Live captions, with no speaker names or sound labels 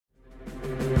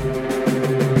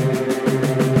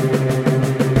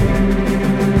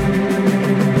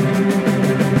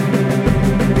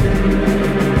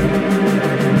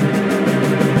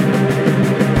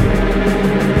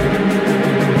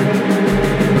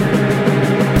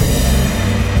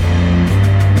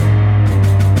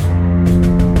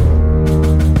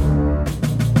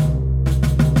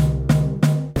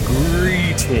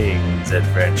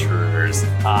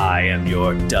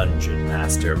Dungeon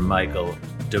Master Michael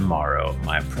Demaro.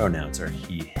 My pronouns are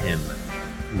he, him.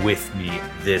 With me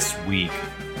this week,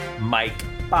 Mike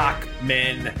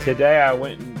Bachman. Today I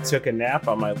went and took a nap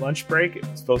on my lunch break. It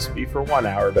was supposed to be for 1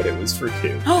 hour, but it was for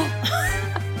 2.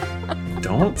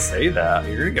 Don't say that.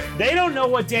 You're gonna get. They don't know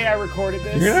what day I recorded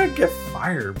this. You're gonna get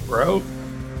fired, bro.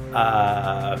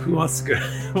 Who wants to go?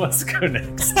 Who wants to go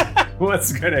next? Who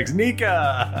wants to go next?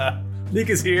 Nika.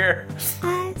 Nika's here.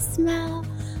 I smell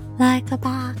like a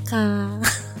baka.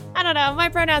 I don't know. My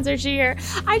pronouns are she, her.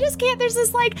 I just can't. There's this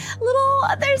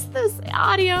there's this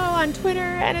audio on Twitter,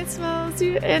 and it smells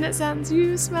you, and it sounds,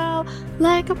 you smell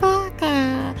like a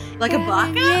baka. Like a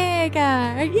baka?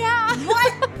 Jaeger. Yeah.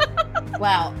 What?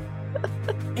 Wow.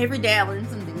 Every day I learn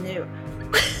something new.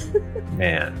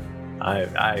 Man, I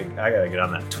gotta get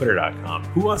on that Twitter.com.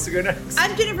 Who wants to go next?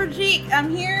 I'm Jennifer Cheek. I'm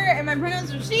here, and my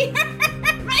pronouns are she.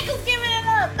 Michael's giving it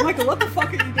up. Michael, what the fuck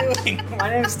are you doing? My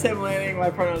name's Tim Lanning. My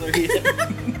pronouns are he.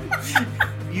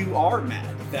 You are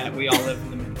mad that we all live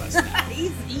in the Midwest now.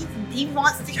 He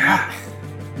wants to eat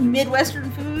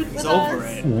Midwestern food with He's us. over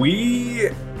it. We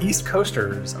East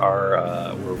Coasters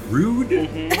are we're rude,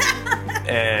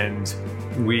 and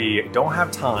we don't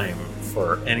have time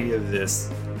for any of this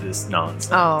nonsense.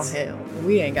 Oh hell,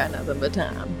 we ain't got nothing but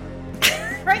time.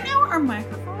 Right now, our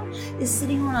microphone is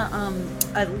sitting on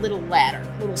a little ladder,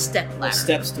 a little step ladder.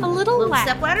 Step stool. A little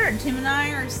Step ladder, and Tim and I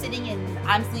are I'm sitting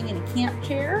in a camp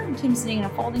chair, and Tim's sitting in a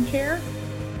folding chair.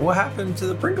 What happened to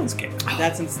the Pringles can?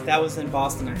 That was in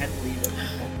Boston. I had to leave it.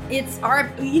 It's our,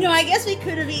 I guess we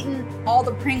could have eaten all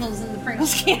the Pringles in the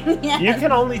Pringles can. Yeah. You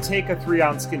can only take a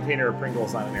 3-ounce container of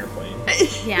Pringles on an airplane.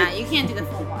 Yeah, you can't do the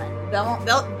full one.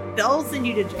 They'll send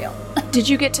you to jail. Did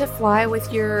you get to fly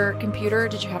with your computer, or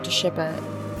did you have to ship it?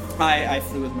 I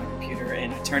flew with my computer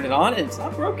and I turned it on and it's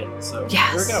not broken. So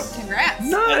Yes. here we go. Congrats. I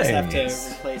just have to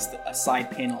replace a side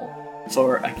panel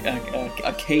for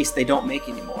a case they don't make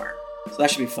anymore. So that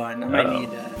should be fun. I might need.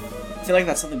 I feel like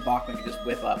that's something Bachman could just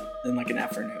whip up in like an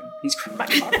afternoon. He's my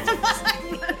car. Like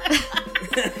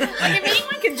if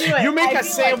anyone could do it, You make I'd a be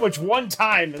sandwich one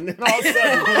time, and then all of a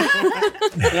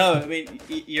sudden... No, I mean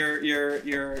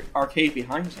your arcade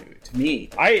behind you. To me,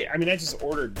 I just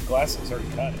ordered glasses already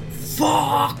cut.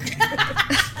 fuck.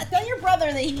 Tell your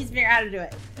brother that he needs to figure out how to do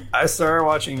it. I started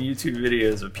watching YouTube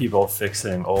videos of people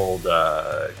fixing old,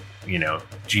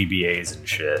 GBAs and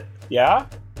shit, Yeah?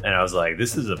 and I was like,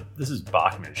 "This is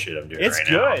Bachman shit I'm doing It's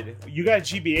right now." good. You got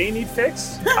GBA need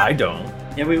fixed? I don't.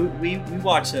 Yeah, we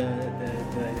watch the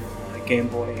Game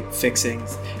Boy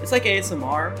fixings. It's like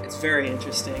ASMR. It's very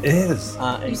interesting. It is.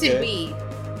 And You said good. we.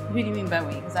 Who do you mean by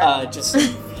we? Because I don't Just watch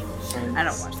friends. I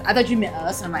don't watch that. I thought you meant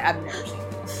us, and I'm like, I've never seen this.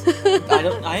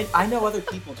 I know other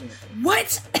people do it.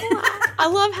 What? I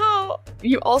love how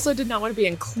you also did not want to be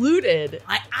included.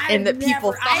 And that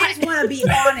people I thought- just want to be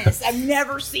honest. I've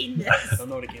never seen this. I don't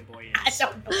know what a Game Boy I is.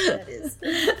 don't know what that is.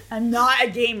 I'm not a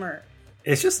gamer.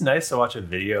 It's just nice to watch a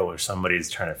video where somebody's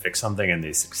trying to fix something and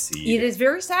they succeed. It is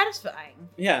very satisfying.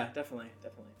 Yeah, definitely.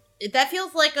 That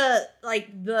feels like the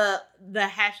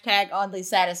hashtag oddly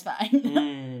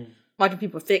satisfying. Watching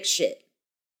people fix shit.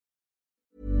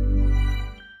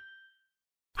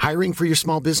 Hiring for your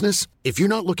small business? If you're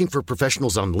not looking for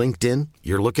professionals on LinkedIn,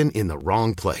 you're looking in the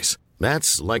wrong place.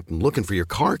 That's like looking for your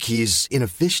car keys in a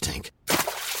fish tank.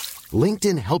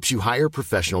 LinkedIn helps you hire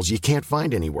professionals you can't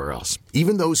find anywhere else,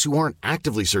 even those who aren't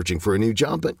actively searching for a new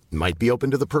job but might be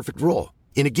open to the perfect role.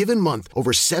 In a given month,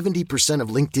 over 70% of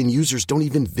LinkedIn users don't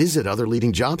even visit other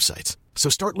leading job sites. So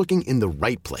start looking in the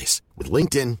right place. With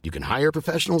LinkedIn, you can hire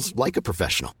professionals like a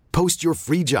professional. Post your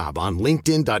free job on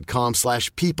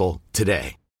linkedin.com/people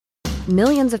today.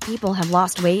 Millions of people have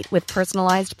lost weight with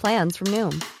personalized plans from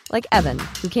Noom. Like Evan,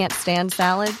 who can't stand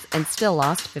salads and still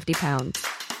lost 50 pounds.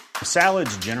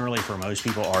 Salads generally for most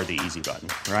people are the easy button,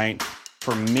 right?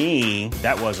 For me,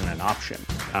 that wasn't an option.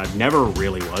 I never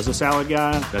really was a salad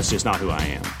guy. That's just not who I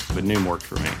am. But Noom worked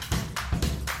for me.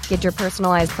 Get your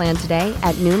personalized plan today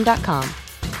at Noom.com.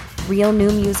 Real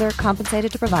Noom user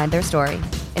compensated to provide their story.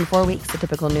 In 4 weeks, the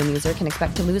typical Noom user can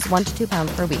expect to lose 1 to 2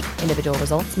 pounds per week. Individual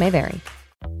results may vary.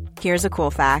 Here's a cool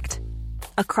fact.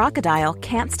 A crocodile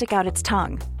can't stick out its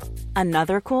tongue.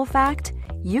 Another cool fact,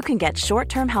 you can get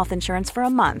short-term health insurance for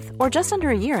a month or just under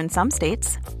a year in some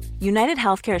states. United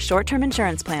Healthcare short-term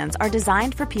insurance plans are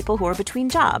designed for people who are between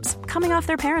jobs, coming off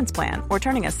their parents' plan, or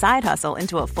turning a side hustle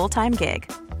into a full-time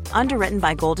gig. Underwritten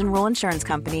by Golden Rule Insurance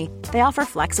Company, they offer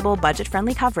flexible,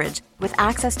 budget-friendly coverage with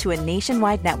access to a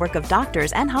nationwide network of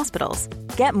doctors and hospitals.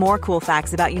 Get more cool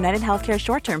facts about United Healthcare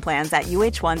short-term plans at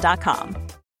uh1.com.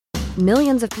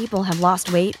 Millions of people have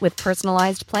lost weight with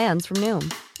personalized plans from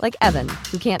Noom. Like Evan,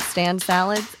 who can't stand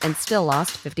salads and still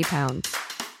lost 50 pounds.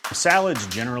 Salads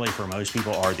generally for most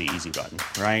people are the easy button,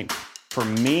 right? For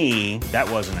me, that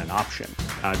wasn't an option.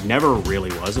 I never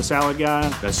really was a salad guy.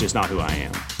 That's just not who I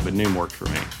am. But Noom worked for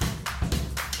me.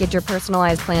 Get your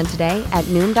personalized plan today at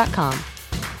Noom.com.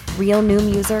 Real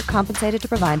Noom user compensated to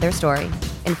provide their story.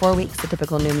 In 4 weeks, the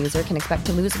typical Noom user can expect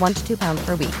to lose 1 to 2 pounds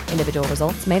per week. Individual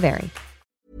results may vary.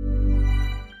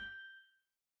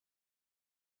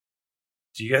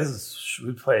 Do you guys, should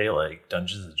we play like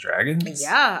Dungeons and Dragons?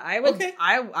 Yeah, I would. Okay.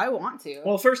 I want to.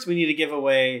 Well, first we need to give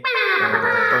away.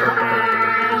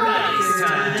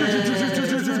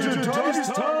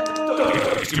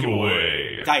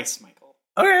 Giveaway. Dice, Michael.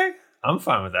 Okay, I'm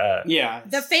fine with that. Yeah.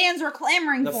 The fans are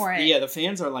clamoring for it. Yeah, the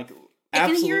fans are like I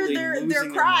can hear absolutely their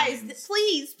losing cries. minds.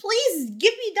 Please,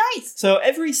 give me dice. So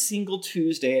every single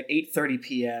Tuesday at 8:30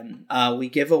 p.m., we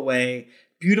give away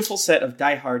beautiful set of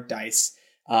Die Hard dice.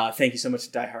 Thank you so much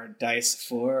to Die Hard Dice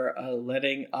for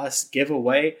letting us give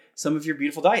away some of your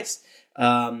beautiful dice.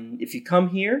 If you come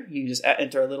here, you just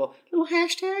enter a little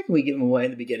hashtag, and we give them away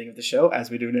in the beginning of the show, as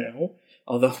we do now.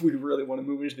 Although we really want to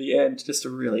move into the end just to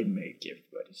really make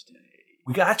everybody's day.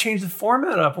 We gotta change the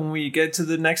format up when we get to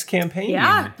the next campaign.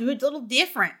 Yeah, do it a little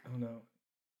different. Oh no.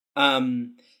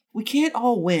 We can't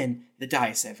all win the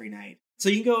dice every night. So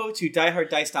you can go to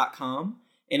dieharddice.com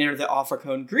and enter the offer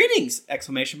code greetings! And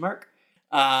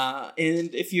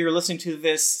if you're listening to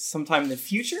this sometime in the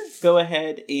future, go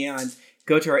ahead and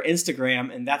go to our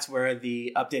Instagram, and that's where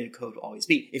the updated code will always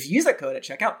be. If you use that code at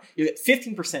checkout, you get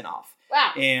 15% off.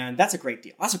 Wow. And that's a great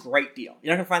deal. That's a great deal.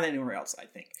 You're not going to find that anywhere else, I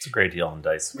think. It's a great deal on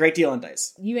dice. Great deal on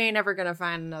dice. You ain't ever gonna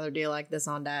find another deal like this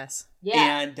on dice.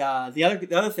 Yeah. And the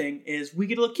other thing is we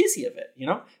get a little kissy of it, you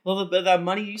know? A little bit of that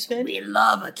money you spend. We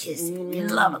love a kiss. We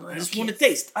love a little I just kiss. want to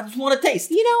taste. I just want to taste.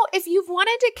 You know, if you've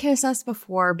wanted to kiss us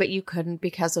before, but you couldn't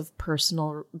because of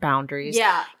personal boundaries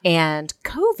Yeah. and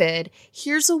COVID,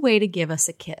 here's a way to give us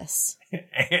a kiss.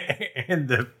 And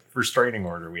the restraining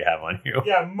order we have on you.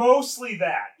 Yeah, mostly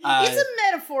that. It's a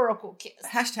metaphorical kiss.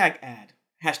 Hashtag ad.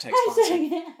 Hashtag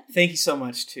sponsor. Thank you so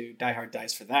much to Die Hard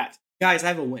Dice for that. Guys, I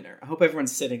have a winner. I hope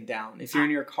everyone's sitting down. If you're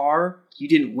in your car, you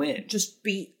didn't win. Just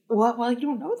beat. What? Well, you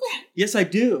don't know that. Yes, I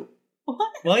do. What?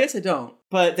 Well, I guess I don't.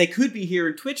 But they could be here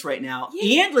in Twitch right now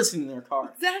and listening in their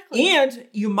car. Exactly. And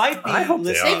you might be I hope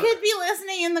they listening. They could be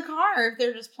listening in the car if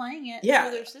they're just playing it Yeah.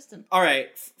 through their system. All right,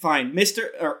 fine. Mr.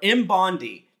 or M.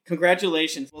 Bondi,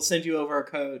 congratulations. We'll send you over a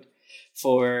code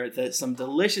for some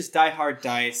delicious Die Hard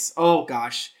dice. Oh,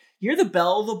 gosh. You're the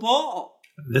belle of the ball.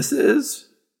 This is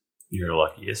your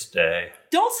luckiest day.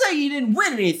 Don't say you didn't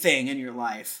win anything in your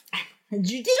life.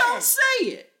 You did. Don't say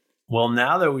it. Well,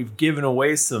 now that we've given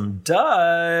away some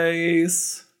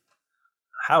dice,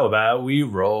 how about we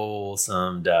roll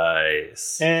some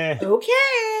dice?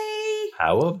 Okay.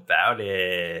 How about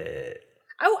it?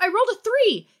 Oh, I rolled a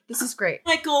 3. This is great.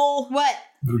 Michael. What?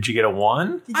 Would you get a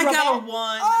 1? I got a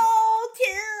 1. Oh,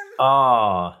 Tim.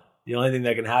 Ah, the only thing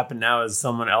that can happen now is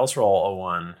someone else roll a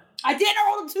 1. I didn't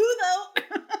roll a 2, though.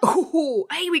 Oh,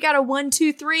 hey, we got a 1,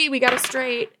 2, 3. We got a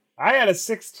straight. I had a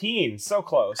 16. So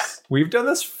close. We've done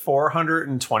this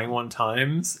 421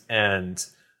 times, and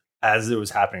as it was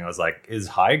happening, I was like, is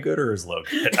high good or is low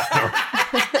good?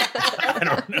 I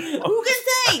don't know. Who can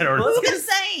say? I don't know. Who can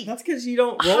say? That's because you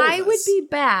don't roll High with would us. be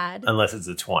bad. Unless it's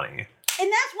a 20. And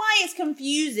that's why it's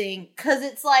confusing, because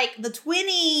it's like the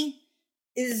 20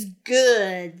 is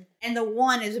good and the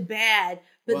 1 is bad,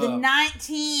 but the Whoa.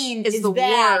 19 Is is the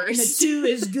bad worst. and the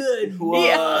 2 is good.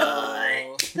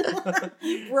 Whoa.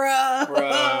 Bro.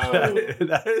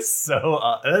 That is so,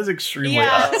 that is extremely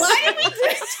Yeah. us Why did we do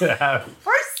to have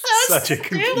We're so such a stupid.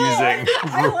 confusing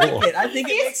I rule. like it. I think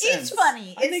it makes It's sense.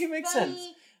 funny. I think it makes funny.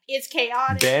 sense. It's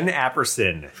chaotic. Ben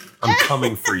Apperson, I'm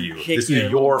coming for you. Kick This your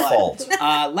is your butt. fault.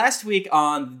 Last week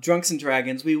on Drunks and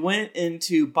Dragons, we went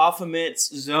into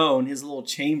Baphomet's zone, his little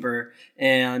chamber,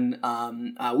 and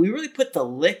we really put the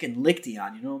lick and lickety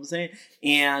on. You know what I'm saying?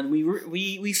 And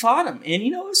we fought him, and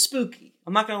you know it was spooky.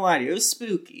 I'm not gonna lie to you, it was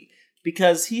spooky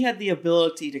because he had the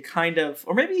ability to kind of,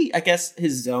 or maybe I guess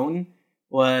his zone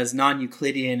was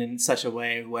non-Euclidean in such a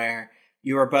way where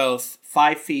you were both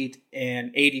 5 feet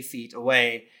and 80 feet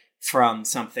away from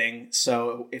something.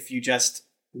 So if you just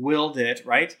willed it,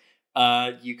 right,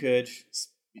 you could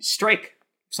strike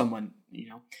someone, you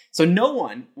know. So no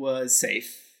one was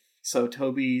safe. So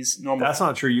Toby's normal. That's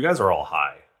not true. You guys are all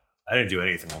high. I didn't do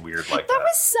anything weird like That that.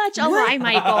 was such a lie,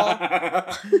 Michael.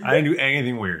 I didn't do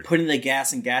anything weird. Putting the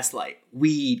gas in gaslight.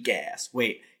 Weed gas.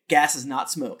 Wait, gas is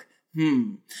not smoke.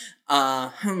 Bro.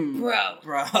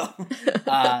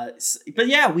 But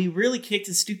yeah, we really kicked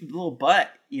his stupid little butt,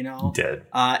 you know. You did.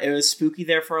 It was spooky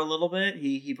there for a little bit.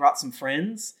 He brought some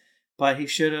friends, but he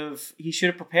should have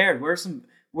prepared. Where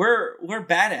we're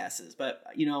badasses, but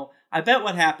I bet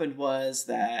what happened was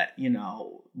that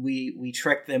we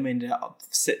tricked them into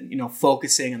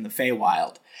focusing on the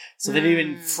Feywild, so they didn't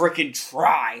even freaking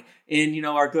try. And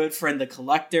our good friend the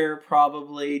Collector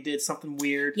probably did something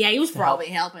weird. Yeah, he was probably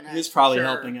helping us. He was probably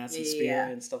helping us in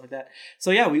spirit and stuff like that.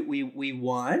 So yeah, we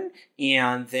won,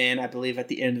 and then I believe at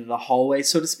the end of the hallway,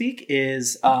 so to speak,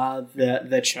 is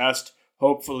the chest,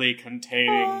 hopefully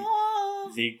containing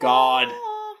the god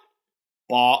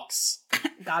box.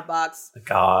 God box. The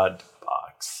god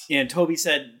box. And Toby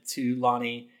said to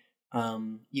Lonnie,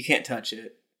 you can't touch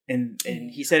it. And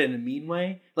he said it in a mean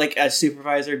way. Like a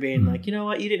supervisor being like, you know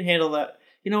what, you didn't handle that.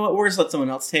 You know what, we'll just let someone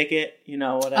else take it.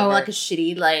 Whatever. Oh, like a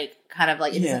shitty, kind of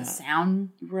it doesn't sound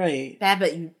right bad,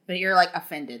 but you're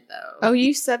offended though. Oh,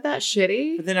 you said that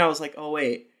shitty? But then I was like, oh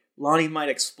wait, Lonnie might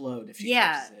explode if she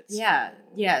touches it.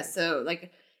 Yeah. So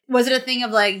was it a thing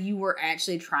of you were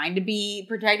actually trying to be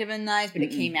protective and nice, but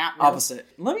it came out opposite?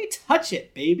 Let me touch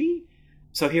it, baby.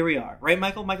 So here we are, right,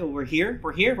 Michael? Michael, we're here.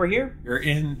 You're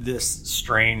in this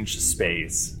strange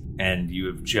space, and you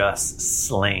have just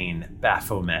slain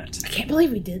Baphomet. I can't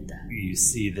believe we did that. You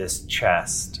see this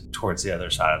chest towards the other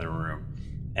side of the room,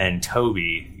 and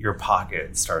Toby, your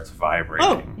pocket starts vibrating.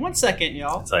 Oh, 1 second,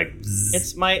 y'all. It's like bzzz,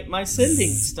 it's my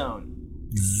sending stone.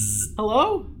 bzzz.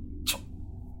 Hello?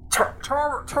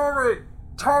 Toby,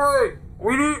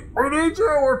 we need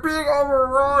you. We're being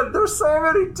overrun. There's so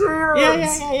many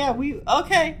demons. Yeah.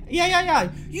 Okay.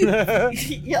 Yeah.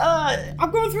 I'm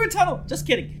going through a tunnel. Just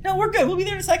kidding. No, we're good. We'll be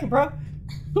there in a second, bro.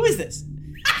 Who is this?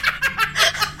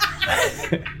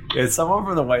 It's someone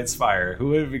from the White Spire. Who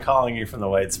would be calling you from the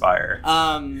White Spire?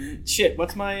 Shit.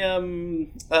 What's my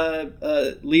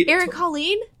lead? Eric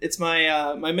Colleen? It's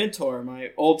my my mentor,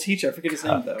 my old teacher. I forget his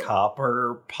name though.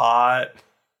 Copper Pot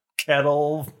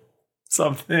Kettle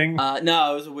something.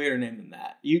 No, it was a weirder name than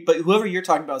that. But whoever you're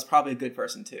talking about is probably a good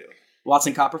person too.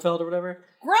 Watson Copperfield or whatever.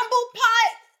 Grumble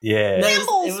Pot. Yeah. No, it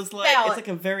was it's like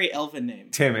a very elven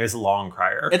name. Tim is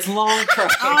Longcrier. It's Longcrier.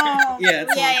 Oh, yeah.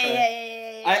 It's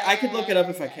yeah. I could look it up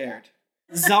if I cared.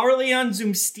 Zarleon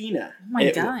Zoomstina. Oh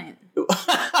my god.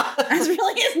 That's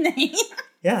really his name.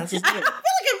 Yeah, that's his name. I feel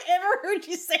like I've ever heard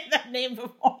you say that name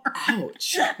before.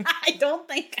 Ouch. I don't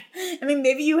think. I mean,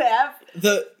 maybe you have.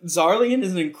 The Zarleon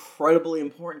is an incredibly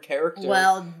important character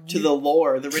to the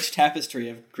lore, the rich tapestry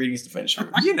of Greetings Adventure.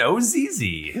 ZZ.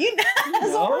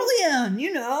 Zarleon,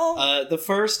 the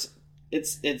first,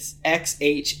 it's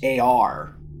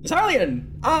XHAR.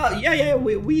 Zarleon. Yeah.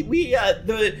 We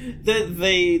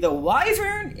the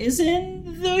wyvern is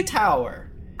in the tower.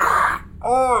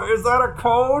 Oh, is that a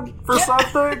code for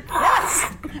something?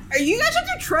 Yes. Are you guys have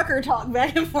to trucker talk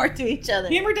back and forth to each other?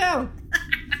 Hammer down.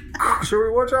 Should we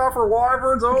watch out for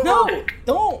wyverns? Over? No,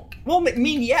 don't. Well, I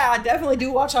mean, yeah, I definitely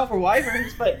do watch out for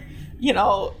wyverns, but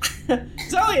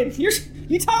Zarleon,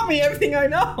 you taught me everything I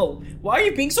know. Why are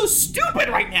you being so stupid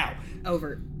right now?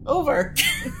 Over.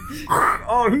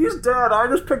 Oh, he's dead. I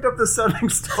just picked up the sending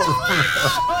stone.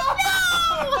 Oh,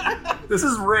 no! This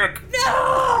is Rick.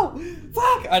 No!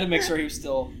 Fuck! I had to make sure he was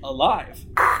still alive.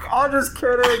 I'm just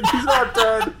kidding. He's not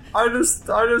dead. I just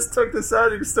took the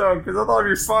sending stone because I thought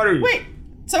it'd be funny. Wait,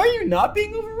 so are you not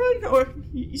being overrun, or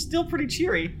you're still pretty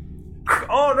cheery?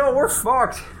 Oh no, we're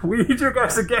fucked. We need you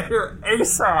guys to get here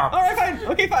ASAP. All right, fine.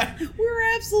 Okay, fine.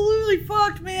 We're absolutely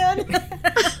fucked, man.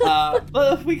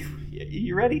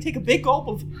 You ready? Take a big gulp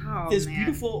of this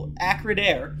beautiful acrid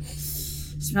air.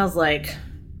 Smells like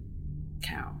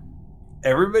cow.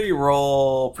 Everybody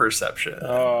roll perception.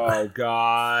 Oh,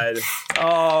 God.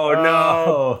 Oh,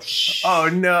 no. Oh,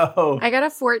 no. I got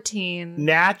a 14.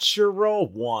 Natural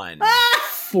 1.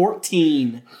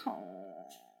 14.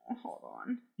 Hold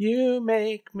on. You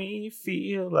make me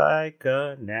feel like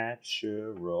a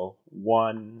natural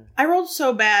 1. I rolled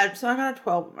so bad, so I got a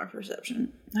 12 with my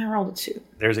perception. I rolled a 2.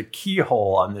 There's a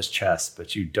keyhole on this chest,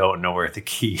 but you don't know where the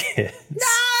key is. No!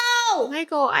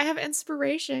 Michael, I have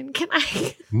inspiration. Can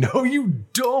I? No, you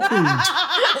don't.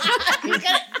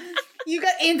 You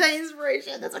got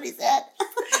anti-inspiration. That's what he said.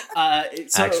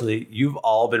 Actually, you've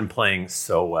all been playing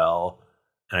so well,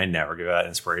 and I never give out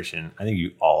inspiration. I think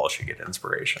you all should get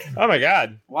inspiration. Oh my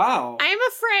god! Wow. I'm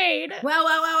afraid.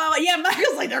 Wow. Yeah,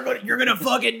 Michael's like, you're gonna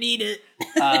fucking need it.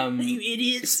 You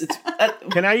idiots.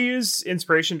 Can I use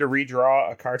inspiration to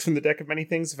redraw a card from the deck of many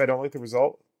things if I don't like the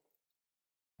result?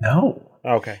 No.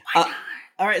 Okay.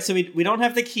 All right, so we don't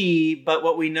have the key, but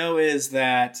what we know is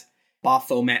that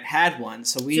Baphomet had one,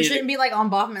 so we shouldn't be like on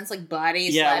Baphomet's like body.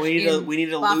 Yeah, we need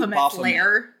to loot Baphomet.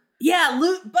 Lair. Yeah,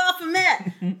 loot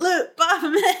Baphomet. Loot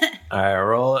Baphomet. All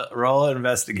right, roll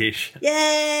investigation.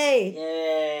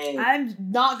 Yay! I'm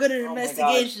not good at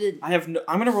investigation. I'm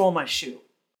gonna roll my shoe.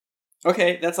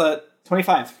 Okay, that's a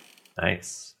 25.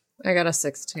 Nice. I got a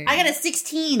 16. I got a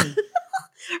 16.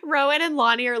 Rowan and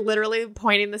Lonnie are literally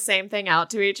pointing the same thing out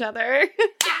to each other. Ron and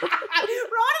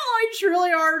Lonnie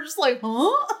truly are just like,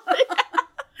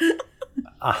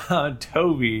 huh?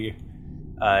 Toby,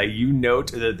 you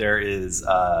note that there is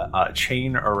a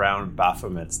chain around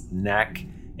Baphomet's neck,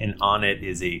 and on it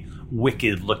is a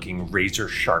wicked-looking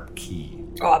razor-sharp key.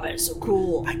 Oh, I bet it's so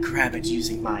cool. I grab it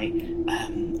using my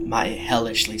my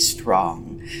hellishly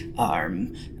strong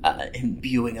arm,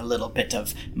 imbuing a little bit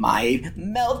of my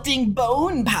melting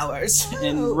bone powers,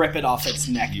 and rip it off its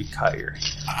neck. You cut your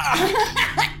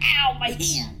Ow, my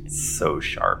hand. It's so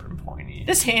sharp and pointy.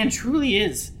 This hand truly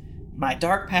is my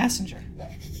dark passenger.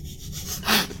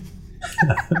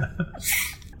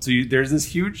 So there's this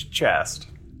huge chest.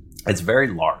 It's very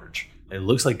large. It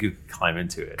looks like you could climb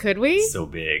into it. Could we? It's so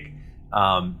big.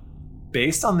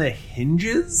 Based on the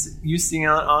hinges you see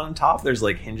on top, there's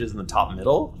like hinges in the top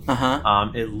middle.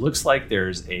 It looks like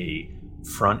there's a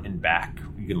front and back.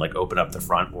 You can like open up the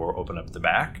front or open up the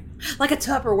back. Like a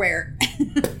Tupperware.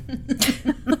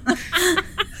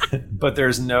 But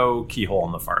there's no keyhole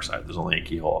on the far side. There's only a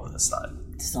keyhole on this side.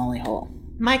 It's the only hole.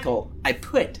 Michael, I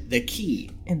put the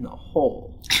key in the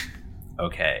hole.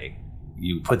 Okay.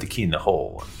 You put the key in the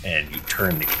hole and you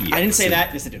turn the key. I didn't say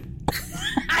that. Yes, I do.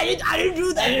 I didn't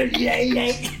do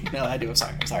that. No, I do. I'm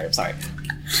sorry.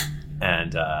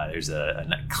 And there's a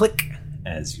click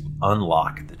as you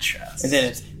unlock the chest. And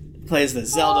then it plays the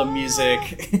Zelda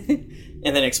music,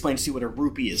 and then explains to you what a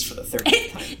rupee is for the third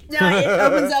time. No, it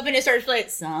opens up and it starts like,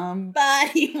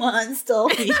 somebody once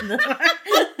told me.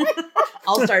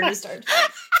 I'll start.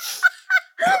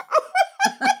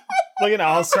 Like an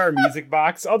all-star music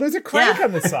box. Oh, there's a crank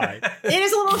on the side. It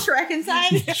is a little Shrek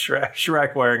inside.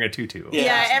 Shrek wearing a tutu.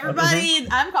 Yeah, everybody,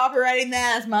 I'm copyrighting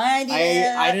that. That's my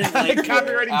idea. I didn't like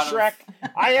copywriting Shrek.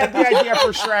 I had the idea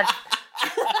for Shrek.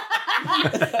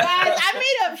 Guys, I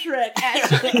made up Shrek,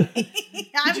 actually.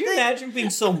 Could you imagine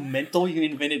being so mental you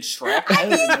invented Shrek? I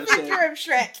made a picture of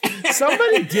Shrek.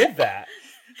 Somebody did that.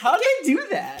 How did they do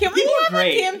that? Can we People are have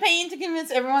great. a campaign to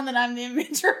convince everyone that I'm the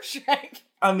inventor of Shrek?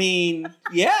 I mean,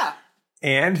 yeah.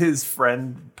 And his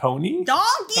friend Pony?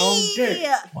 Donkey!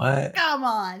 What? Come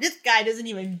on. This guy doesn't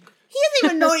even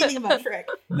know anything about Shrek.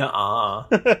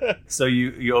 Nuh-uh. So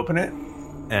you open it,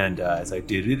 and it's like,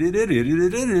 and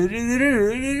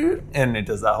it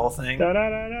does that whole thing.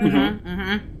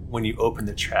 When you open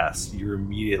the chest, you're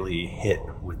immediately hit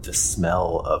with the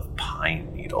smell of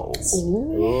pine needles.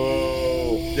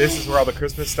 Ooh. This is where all the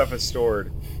Christmas stuff is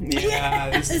stored. Yeah,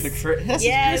 this is the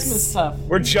Christmas stuff.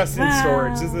 We're just in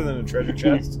storage. This isn't a treasure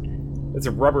chest. It's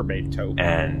a Rubbermaid tote.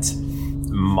 And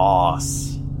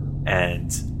moss and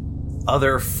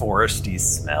other foresty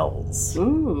smells.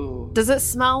 Ooh. Does it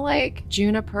smell like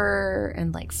juniper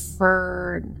and like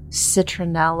fern,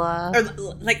 citronella? Or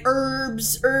like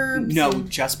herbs. No,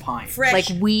 just pine. Fresh. Like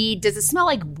weed? Does it smell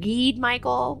like weed,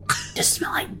 Michael? Just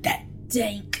smell like that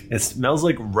dank. It smells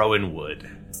like rowan wood.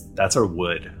 That's a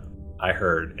wood I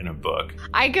heard in a book.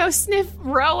 I go sniff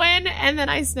Rowan and then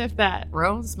I sniff that.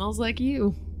 Rowan smells like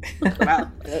you.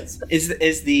 Wow.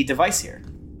 Is the device here?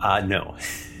 No,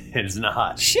 it is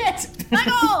not. Shit!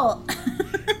 Michael!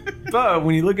 But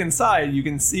when you look inside, you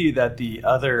can see that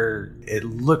it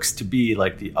looks to be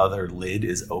like the other lid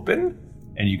is open,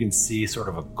 and you can see sort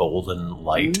of a golden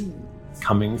light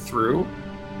coming through,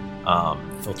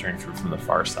 filtering through from the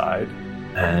far side.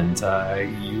 And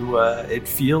it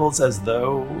feels as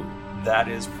though that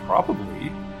is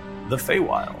probably the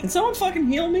Feywild. Can someone fucking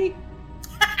heal me?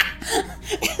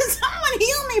 Someone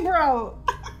heal me, bro!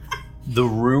 The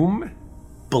room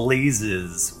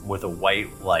blazes with a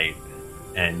white light,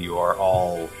 and you are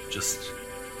all just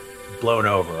blown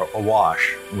over,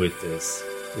 awash with this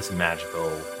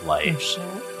magical light.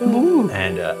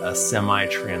 And a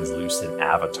semi-translucent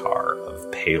avatar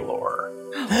of Palor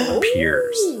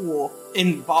appears.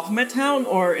 In Baphomet Town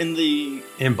or in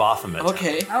Baphomet Town.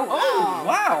 Okay. Oh,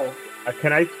 wow.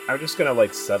 I'm just gonna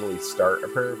like subtly start a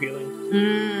prayer of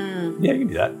healing. Yeah, you can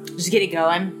do that. Just get it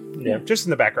going. Yeah, just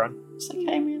in the background. It's like,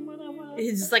 hey man, what I want.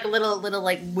 It's just like a little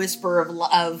like whisper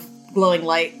of glowing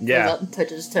light. Yeah. Goes up and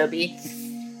touches Toby.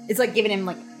 It's like giving him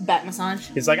like back massage.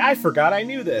 He's like, I forgot I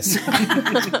knew this.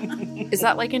 Is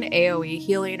that like an AoE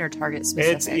healing or target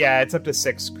specific? It's up to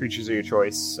 6 creatures of your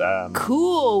choice.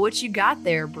 Cool. What you got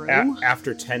there, bro?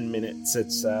 After 10 minutes,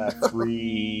 it's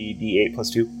 3d8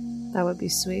 plus 2. That would be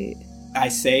sweet. I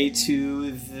say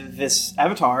to this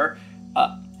avatar,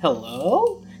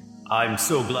 hello? I'm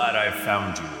so glad I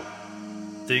found you.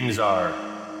 Things are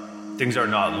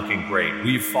not looking great.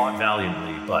 We've fought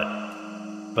valiantly, but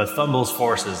Thumble's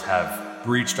forces have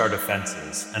breached our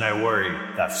defenses, and I worry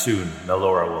that soon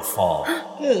Melora will fall.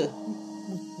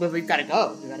 But we've got to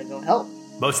go. We've got to go help.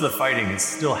 Most of the fighting is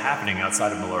still happening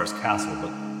outside of Melora's castle,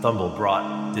 but Thumble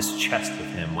brought this chest with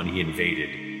him when he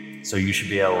invaded, so you should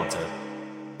be able to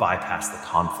bypass the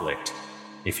conflict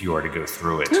if you are to go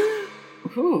through it.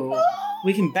 Ooh,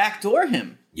 we can backdoor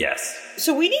him. Yes.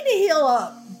 So we need to heal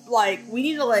up. We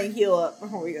need to heal up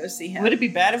before we go see him. Would it be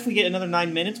bad if we get another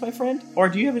 9 minutes, my friend? Or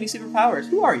do you have any superpowers?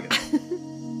 Who are you?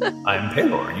 I'm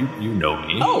Palor. You know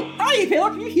me. Oh, hi,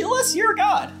 Palor. Can you heal us? You're a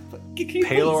god.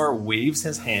 Palor waves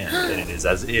his hand, and it is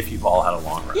as if you've all had a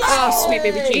long rest. Oh, sweet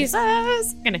baby Jesus.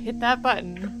 I'm gonna hit that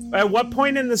button. At what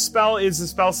point in the spell is the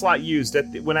spell slot used?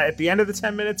 At the end of the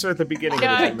 10 minutes or at the beginning of the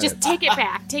 10 minutes? Just take it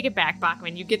back. Take it back,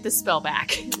 Bachman. You get the spell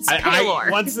back. It's Palor.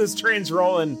 Once this train's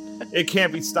rolling, it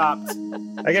can't be stopped.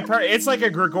 It's like a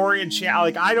Gregorian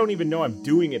chant. I don't even know I'm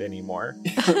doing it anymore.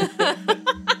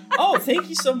 Oh, thank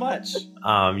you so much.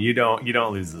 You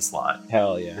don't lose the slot.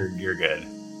 Hell yeah. You're good.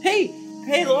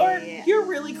 Hey, Lord, you're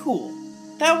really cool.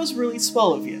 That was really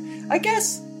swell of you. I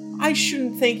guess I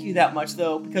shouldn't thank you that much,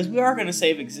 though, because we are going to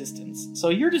save existence. So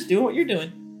you're just doing what you're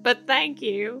doing. But thank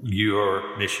you. Your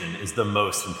mission is the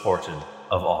most important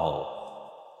of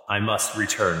all. I must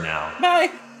return now. Bye.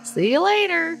 See you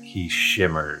later. He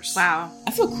shimmers. Wow.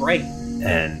 I feel great.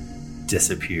 And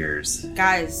disappears.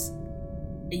 Guys,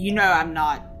 I'm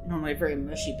not normally very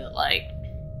mushy, but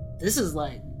this is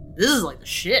the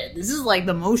shit. This is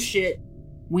the most shit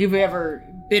we've ever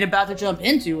been about to jump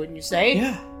into, wouldn't you say?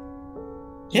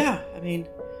 Yeah, I mean,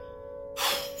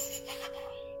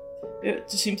 it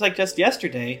just seems like just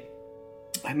yesterday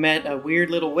I met a weird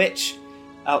little witch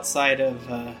outside of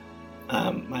my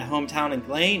hometown in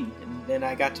Glane, and then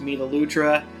I got to meet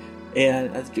Eludra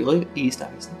and East,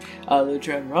 obviously,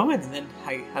 Eludra and Rowan, and then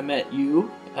I met you.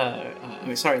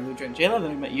 Eludra and Jayla.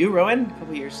 Then I met you, Rowan, a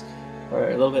couple years or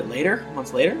a little bit later,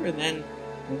 months later, and then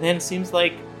it seems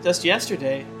like just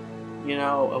yesterday,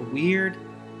 a weird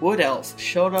wood elf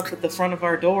showed up at the front of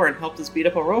our door and helped us beat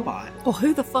up a robot. Well,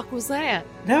 who the fuck was that?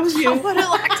 That was you. I would have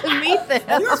liked to meet them.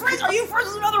 Are you friends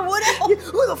with another wood elf?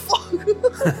 Who the fuck?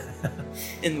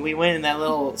 And we went in that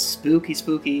little spooky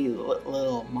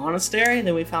little monastery, and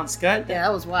then we found Scud. Yeah,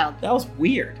 that was wild. That was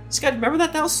weird. Scud, remember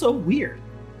that? That was so weird.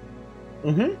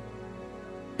 Mm-hmm.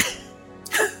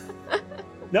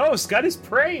 No, Scud is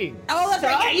praying. Oh, that's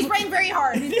right. He's praying very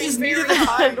hard. He's neither the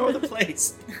time nor the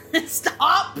place.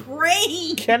 Stop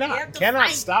praying. Cannot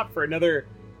stop for another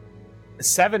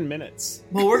 7 minutes.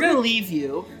 Well, we're gonna leave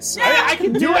you. So I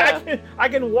can do it. I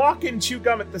can walk and chew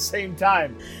gum at the same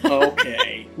time.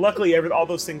 Okay. Luckily, all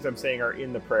those things I'm saying are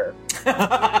in the prayer.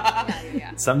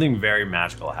 Something very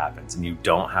magical happens, and you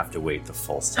don't have to wait the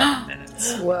full 7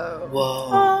 minutes.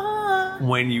 Whoa.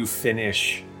 When you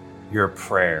finish your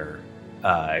prayer,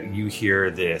 you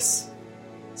hear this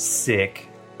sick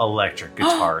electric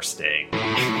guitar sting.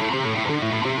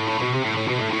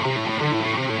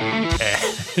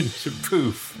 And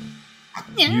poof,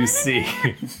 you see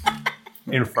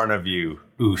in front of you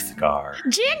Uthgar.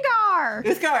 Jingar!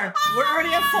 Uthgar, we're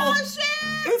already at full.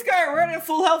 Uthgar, we're already at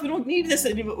full health. We don't need this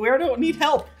anymore. We don't need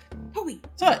help. Howie,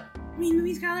 what? I mean,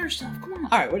 he's got other stuff. Come on.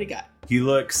 All right, what do you got? He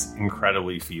looks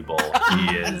incredibly feeble.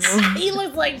 He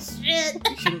looks like shit.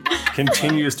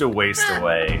 Continues to waste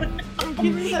away.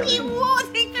 He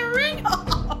won't take the ring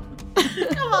off.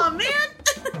 Come on, man.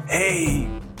 Hey,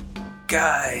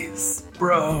 guys,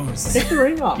 bros. Take the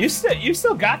ring off. You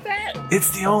still got that?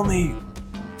 It's the only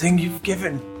thing you've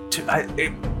given to.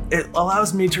 It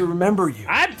allows me to remember you.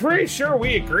 I'm pretty sure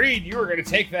we agreed you were going to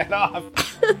take that off.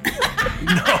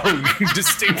 No, you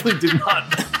distinctly did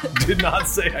not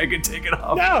say I could take it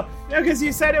off. No, because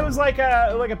you said it was like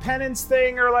a penance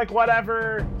thing or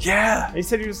whatever. Yeah. You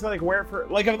said you just wear it for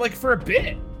for a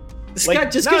bit.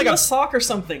 Scott, just give him a sock or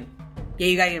something. Yeah,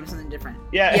 you gotta give him something different.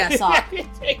 Yeah, sock.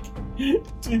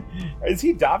 Is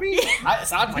he Dobby?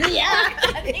 Sounds like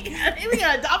I think we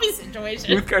got a Dobby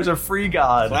situation. Uthgar's a free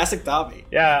god. Classic Dobby.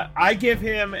 Yeah, I give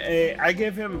him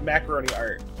macaroni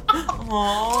art.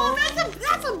 Oh,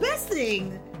 that's the best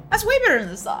thing. That's way better than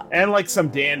the sock. And some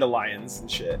dandelions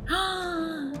and shit.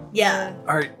 Yeah.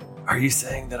 Are you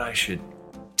saying that I should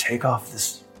take off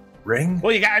this ring?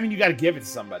 Well, you got to give it to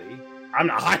somebody. I'm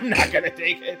not gonna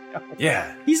take it. No.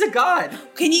 Yeah. He's a god.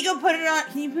 Can you put it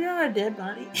on a dead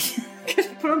body?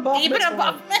 Put on Bob. Can you put it on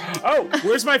Bob? Oh,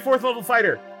 where's my 4th level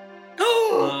fighter?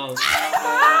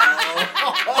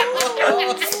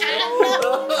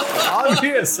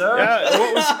 Obvious, sir.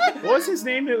 Yeah, what was his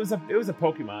name? It was a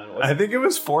Pokemon. I think it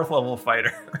was 4th level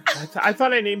fighter. I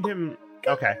thought I named him.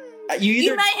 Okay.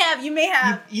 You may have. You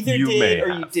either you did or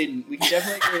have. you didn't. We can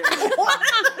definitely agree on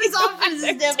that. these options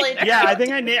is definitely. Yeah, I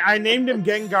think I named him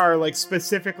Gengar like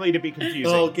specifically to be confusing.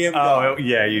 Oh, Gengar. Oh,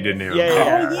 yeah, you did name him.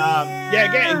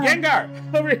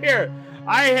 Gengar, over here.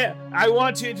 I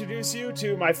want to introduce you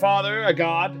to my father, a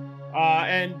god,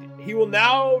 and he will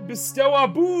now bestow a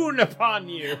boon upon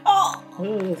you. A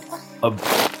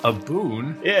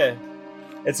boon? Yeah,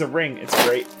 it's a ring. It's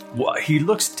great. What? He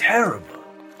looks terrible.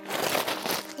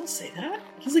 Don't say that.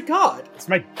 He's a god. That's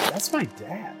my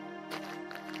dad.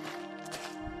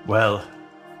 Well,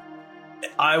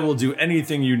 I will do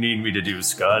anything you need me to do,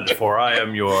 Scud, for I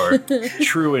am your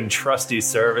true and trusty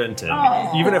servant,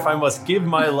 and even if I must give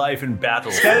my life in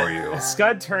battle for you.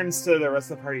 Scud turns to the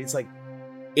rest of the party. He's like,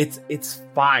 it's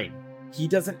fine. He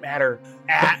doesn't matter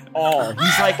at all.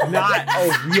 He's like not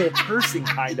a real person,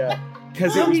 kinda,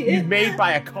 because it was made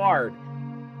by a card.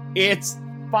 It's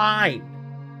fine.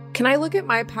 Can I look at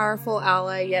my powerful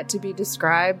ally yet to be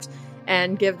described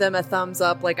and give them a thumbs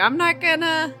up? Like, I'm not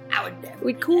gonna. I would never.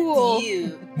 We cool.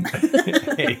 You.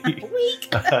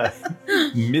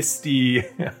 Misty,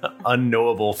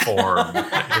 unknowable form.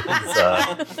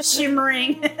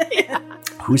 Shimmering.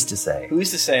 Who's to say?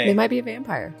 Who's to say? They might be a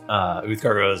vampire.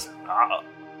 Uthgar goes,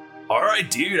 all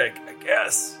right, dude, I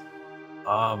guess.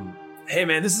 Hey,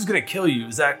 man, this is gonna kill you.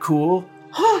 Is that cool?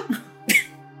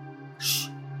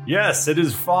 Yes, it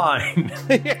is fine.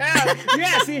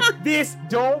 See, this,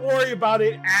 don't worry about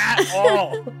it at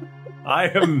all. I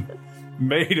am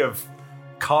made of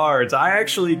cards. I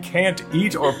actually can't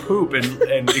eat or poop,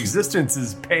 and existence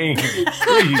is pain.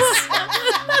 Please.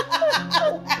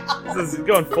 This is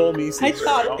going full me. I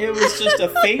thought it was just a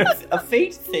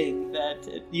fate thing that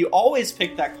you always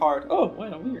pick that card. Oh,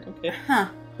 wow, weird. Okay. Huh.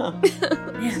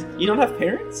 You don't have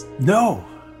parents? No.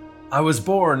 I was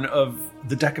born of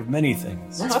the deck of many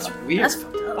things. That's weird.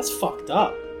 That's fucked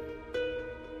up.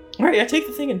 All right, I take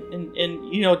the thing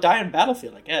and die on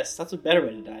battlefield. I guess that's a better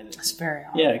way to die. That's very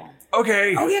hard. Yeah.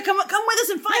 Okay. Oh yeah, come with us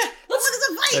and fight. Yeah. Let's look at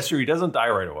the fight. That's true. He doesn't die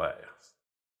right away.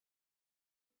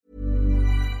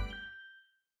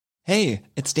 Hey,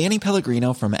 it's Danny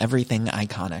Pellegrino from Everything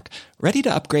Iconic. Ready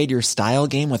to upgrade your style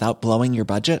game without blowing your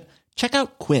budget? Check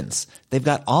out Quince. They've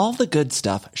got all the good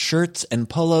stuff, shirts and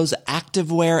polos,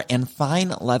 activewear, and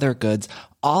fine leather goods,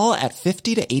 all at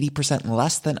 50 to 80%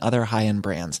 less than other high-end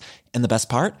brands. And the best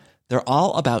part? They're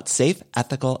all about safe,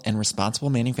 ethical, and responsible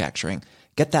manufacturing.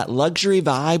 Get that luxury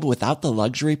vibe without the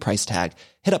luxury price tag.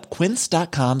 Hit up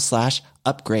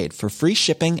quince.com/upgrade for free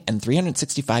shipping and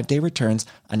 365-day returns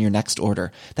on your next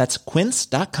order. That's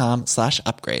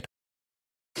quince.com/upgrade.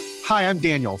 Hi, I'm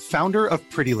Daniel, founder of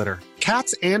Pretty Litter.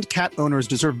 Cats and cat owners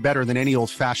deserve better than any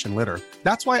old-fashioned litter.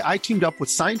 That's why I teamed up with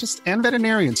scientists and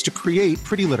veterinarians to create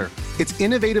Pretty Litter. Its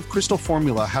innovative crystal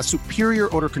formula has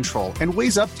superior odor control and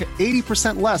weighs up to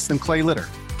 80% less than clay litter.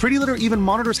 Pretty Litter even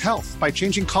monitors health by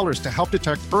changing colors to help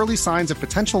detect early signs of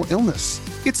potential illness.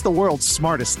 It's the world's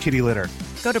smartest kitty litter.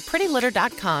 Go to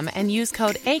prettylitter.com and use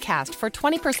code ACAST for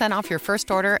 20% off your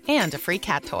first order and a free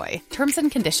cat toy. Terms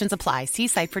and conditions apply. See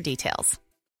site for details.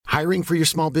 Hiring for your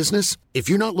small business? If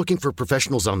you're not looking for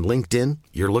professionals on LinkedIn,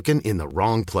 you're looking in the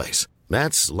wrong place.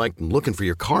 That's like looking for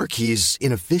your car keys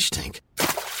in a fish tank.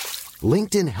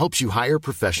 LinkedIn helps you hire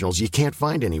professionals you can't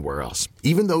find anywhere else,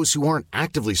 even those who aren't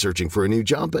actively searching for a new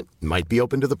job but might be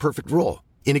open to the perfect role.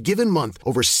 In a given month,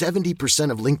 over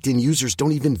 70% of LinkedIn users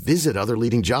don't even visit other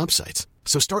leading job sites.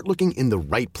 So start looking in the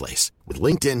right place. With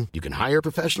LinkedIn, you can hire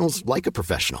professionals like a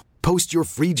professional. Post your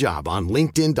free job on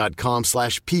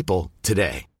linkedin.com/people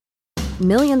today.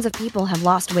 Millions of people have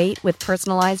lost weight with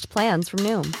personalized plans from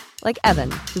Noom. Like Evan,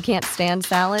 who can't stand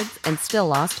salads and still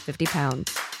lost 50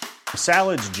 pounds.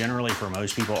 Salads generally for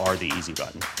most people are the easy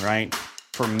button, right?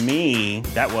 For me,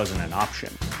 that wasn't an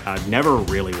option. I never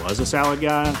really was a salad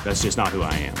guy. That's just not who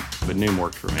I am. But Noom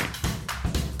worked for me.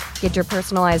 Get your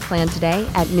personalized plan today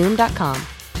at Noom.com.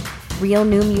 Real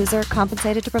Noom user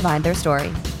compensated to provide their story.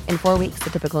 In 4 weeks,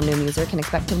 the typical Noom user can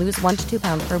expect to lose 1 to 2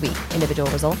 pounds per week. Individual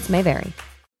results may vary.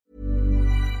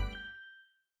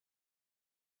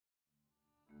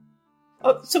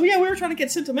 So yeah, we were trying to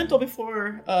get sentimental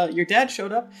before your dad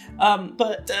showed up,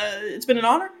 but it's been an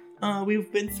honor.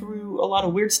 We've been through a lot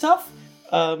of weird stuff.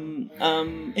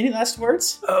 Any last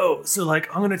words? Oh, so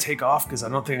I'm gonna take off because I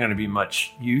don't think I'm gonna be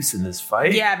much use in this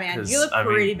fight. Yeah, man, you look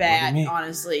pretty bad.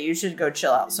 Honestly, you should go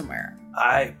chill out somewhere.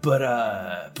 But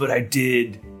I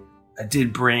did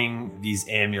bring these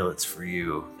amulets for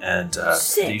you, and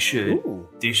they should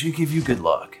give you good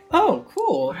luck. Oh,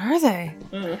 cool. What are they?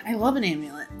 I love an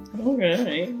amulet.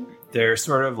 Okay. They're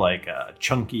sort of like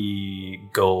chunky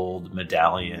gold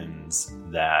medallions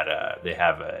that they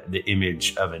have the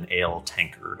image of an ale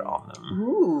tankard on them.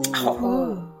 Ooh.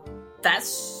 Oh. That's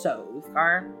so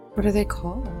Uthgar. What are they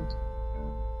called?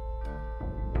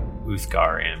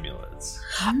 Uthgar amulets.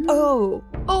 Oh,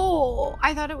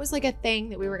 I thought it was like a thing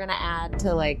that we were gonna add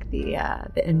to like the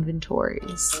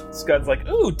inventories. Scud's like,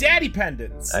 ooh, daddy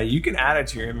pendants. You can add it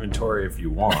to your inventory if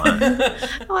you want.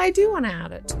 Oh, I do want to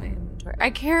add it to my inventory. I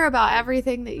care about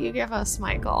everything that you give us,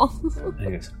 Michael. And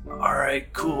he goes, all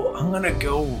right, cool. I'm gonna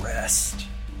go rest.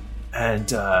 And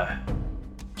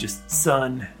just,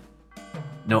 son,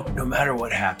 no matter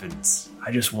what happens,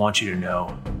 I just want you to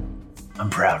know I'm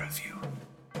proud of you.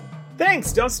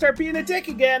 Thanks. Don't start being a dick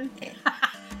again.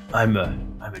 I'm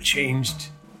a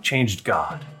changed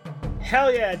god.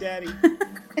 Hell yeah, daddy.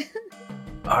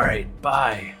 All right,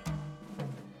 bye.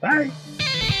 Bye.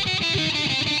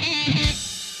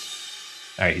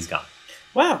 All right, he's gone.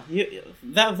 Wow,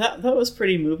 that was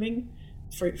pretty moving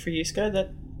for you,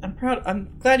 Scud. I'm proud.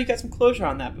 I'm glad you got some closure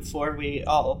on that before we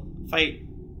all fight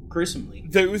gruesomely.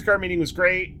 The Uthgar meeting was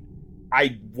great.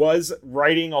 I was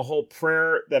writing a whole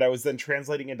prayer that I was then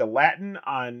translating into Latin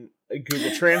on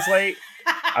Google Translate.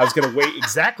 I was going to wait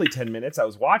exactly 10 minutes. I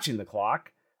was watching the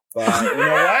clock. But you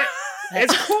know what?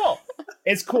 It's cool.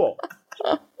 It's cool.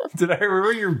 Did I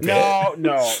ruin your bit?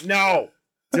 No.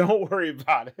 Don't worry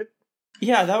about it.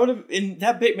 Yeah,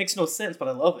 that bit makes no sense, but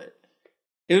I love it.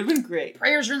 It would have been great.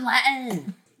 Prayers are in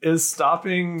Latin. Is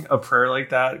stopping a prayer like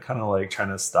that kind of like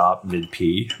trying to stop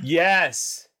mid-P?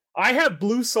 Yes. I have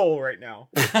blue soul right now.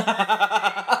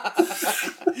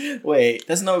 Wait,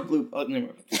 there's no blue. Oh, never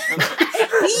mind.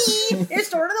 It's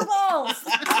Sword of the Balls.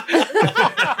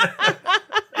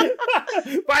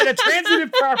 By the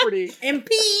transitive property. And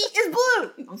P is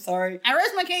blue. I'm sorry. I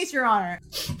rest my case, Your Honor.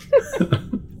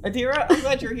 Adira, I'm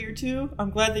glad you're here too. I'm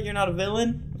glad that you're not a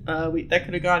villain. That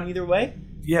could have gone either way.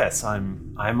 Yes,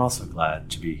 I'm also glad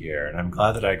to be here, and I'm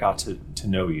glad that I got to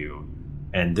know you.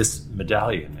 And this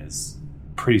medallion is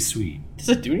pretty sweet. Does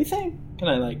it do anything?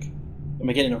 Am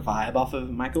I getting a vibe off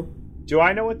of Michael? Do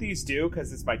I know what these do?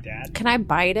 Because it's my dad. Can I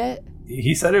bite it?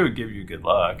 He said it would give you good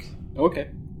luck. Okay.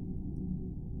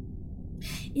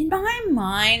 In my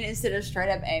mind, instead of straight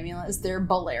up amulets, they're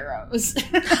boleros.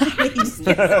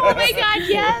 Oh my god,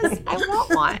 yes! I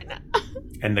want one.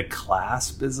 And the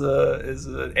clasp is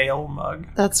an ale mug.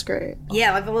 That's great.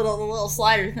 Yeah, like the little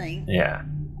slider thing. Yeah.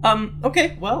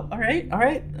 Okay. Well, all right.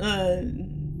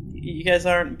 You guys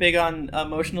aren't big on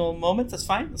emotional moments. That's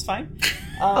fine.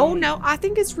 Oh no, I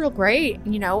think it's real great.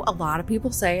 You know, a lot of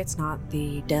people say it's not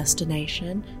the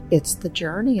destination, it's the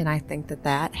journey. And I think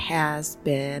that has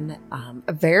been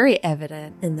very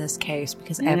evident in this case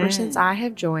because ever since I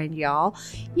have joined y'all,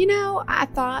 you know, I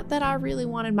thought that I really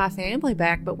wanted my family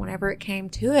back. But whenever it came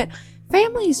to it,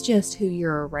 family is just who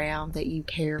you're around, that you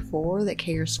care for, that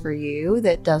cares for you,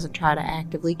 that doesn't try to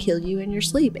actively kill you in your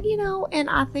sleep, you know. And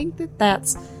I think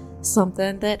that's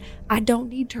something that I don't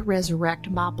need to resurrect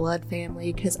my blood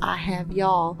family because I have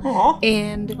y'all. Aww.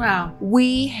 And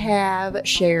we have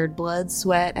shared blood,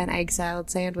 sweat, and egg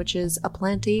salad sandwiches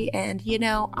aplenty. And you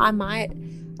know, I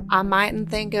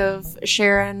mightn't think of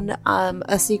sharing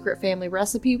a secret family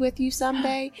recipe with you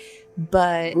someday,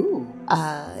 but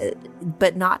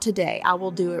not today. I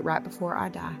will do it right before I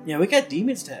die. Yeah, we got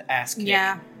demons to ask.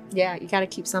 Yeah, you gotta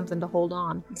keep something to hold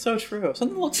on. It's so true.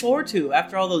 Something to look forward to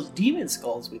after all those demon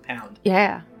skulls we pound.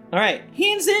 Yeah. All right,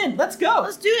 hands in. Let's go.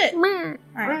 Let's do it. Meh.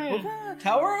 All right.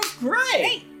 Tower of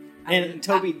Grey. And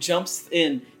Toby jumps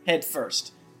in head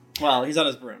first. Well, he's on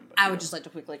his broom. I would just like to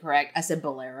quickly correct. I said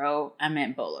bolero. I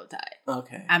meant bolo tie.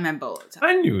 Okay. I meant bolo tie.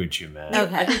 I knew what you meant.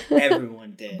 Okay.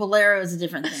 Everyone did. Bolero is a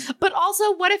different thing. But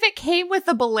also, what if it came with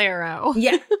a bolero?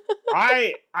 Yeah.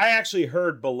 I actually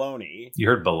heard baloney. You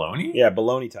heard baloney? Yeah,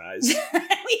 baloney ties.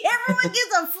 Everyone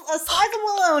gets a slice of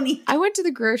bologna. I went to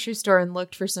the grocery store and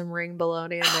looked for some ring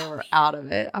bologna and they were out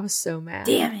of it. I was so mad.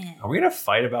 Damn it. Are we gonna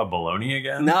fight about baloney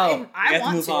again? No, I we have to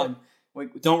want move to. on.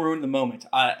 Wait, don't ruin the moment.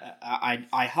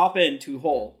 I hop into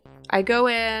hole. I go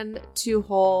in to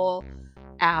whole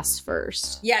ass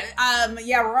first. Yeah,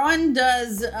 Ron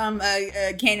does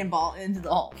a cannonball into the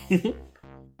hole.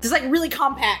 It's like really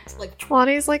compact. Like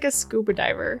Lonnie's like a scuba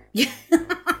diver. Yes,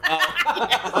 that's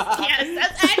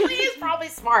actually is probably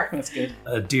smart. That's good.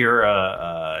 Deer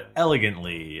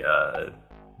elegantly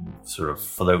sort of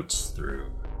floats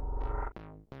through.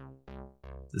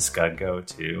 Does Scud go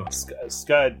too?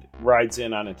 Scud rides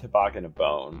in on a toboggan of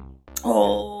bone.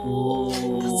 Oh.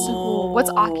 That's so cool. What's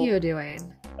Akio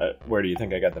doing? Where do you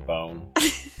think I got the bone?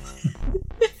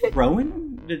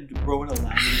 Rowan? Did Rowan allow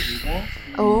you to do that?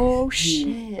 Oh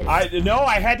shit!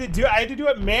 I had to do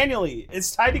it manually.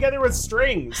 It's tied together with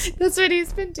strings. That's what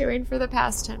he's been doing for the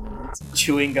past 10 minutes.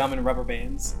 Chewing gum and rubber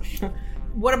bands.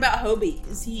 What about Hobie?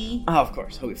 Is he? Oh, of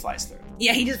course. Hobie flies through.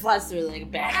 Yeah, he just flies through like a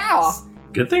badass.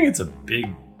 Good thing it's a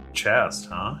big chest,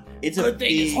 huh? It's Good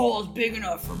thing his hole is big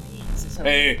enough for me.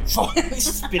 Hey. He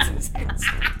spits in his hands.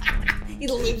 He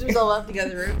leaves himself up to go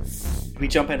through. We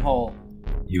jump in hole.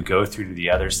 You go through to the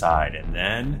other side, and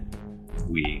then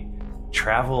we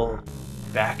travel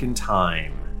back in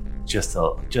time just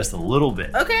a little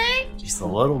bit. Okay. Just a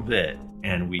little bit.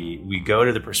 And we go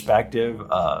to the perspective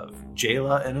of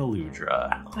Jayla and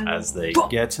Eludra as they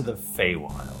get to the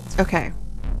Feywild. Okay.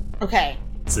 Okay.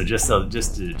 So just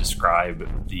to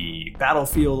describe the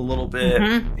battlefield a little bit,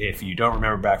 if you don't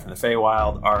remember back from the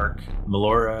Feywild arc,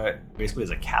 Melora basically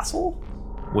is a castle,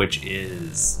 which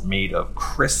is made of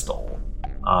crystal.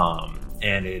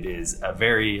 And it is a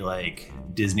very like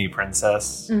Disney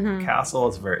princess castle.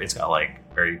 It's got like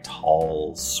very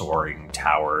tall, soaring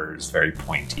towers, very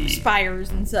pointy.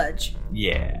 Spires and such.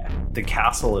 Yeah. The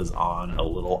castle is on a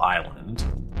little island,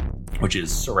 which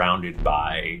is surrounded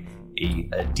by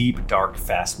a deep, dark,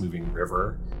 fast-moving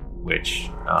river, which,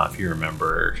 if you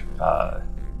remember, I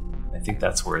think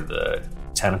that's where the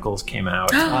tentacles came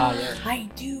out. I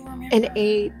do remember. And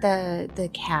ate the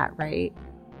cat, right?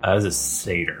 It was a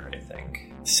satyr, I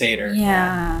think. Satyr.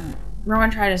 Yeah.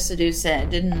 Rowan tried to seduce it. It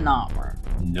did not work.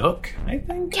 Nook, I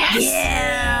think? Yes!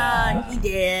 Yeah, he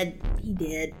did. He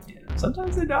did. Yeah.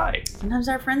 Sometimes they die. Sometimes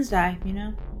our friends die, you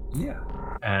know? Yeah.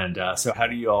 And so how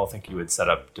do you all think you would set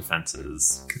up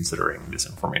defenses considering this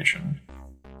information?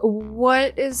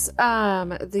 What is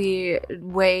the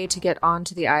way to get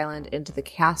onto the island into the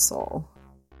castle?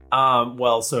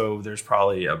 Well, so there's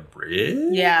probably a bridge?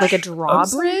 Yeah. Like a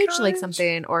drawbridge? Like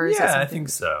something? Or is I think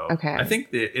so. Okay. I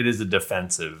think that it is a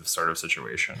defensive sort of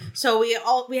situation. So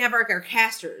we have our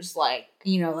casters, like,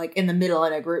 you know, like in the middle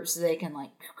of a group so they can like,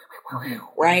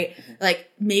 right? Like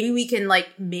maybe we can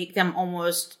like make them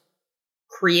almost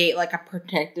create like a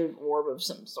protective orb of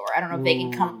some sort. I don't know if they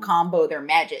can combo their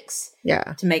magics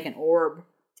to make an orb.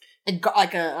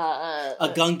 Like a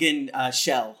Gungan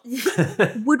shell.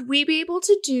 Would we be able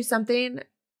to do something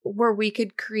where we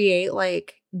could create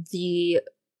like the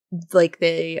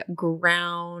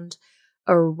ground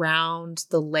around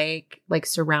the lake, like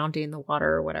surrounding the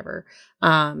water or whatever,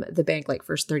 the bank, like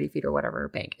first 30 feet or whatever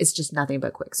bank, it's just nothing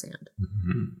but quicksand.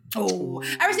 Oh,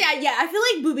 I would say, I feel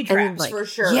like booby traps for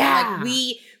sure. Yeah,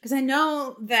 like because I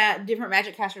know that different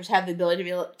magic casters have the ability to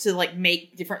be able to like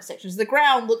make different sections of the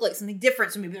ground look like something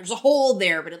different. So maybe there's a hole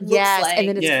there, but it looks like and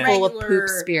then it's full of poop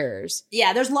spears.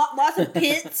 Yeah, there's lots of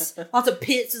pits, lots of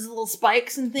pits as little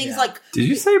spikes and things like. Did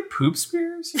you say poop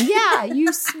spears? Yeah,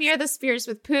 you smear the spears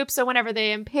with poop, so whenever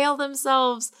they impale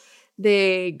themselves,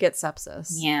 they get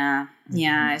sepsis. Yeah,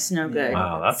 it's no good.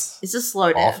 Wow, it's a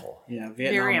slow death. Awful. Yeah,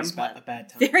 Vietnam was a bad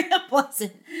time. Very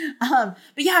unpleasant. But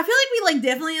yeah, I feel like we like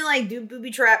definitely like do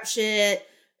booby trap shit,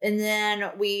 and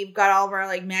then we've got all of our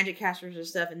like magic casters and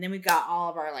stuff, and then we've got all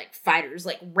of our like fighters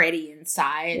like ready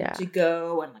inside to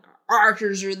go, and like our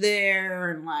archers are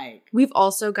there, and like we've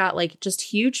also got like just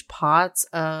huge pots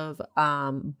of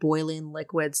boiling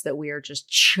liquids that we are just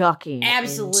chucking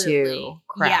into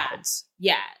crowds.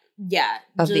 Yeah.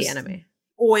 Of the enemy.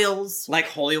 Oils. Like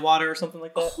holy water or something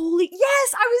like that? Yes,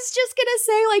 I was just going to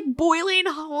say like boiling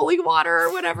holy water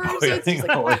or whatever. So it's just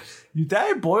like,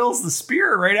 that boils the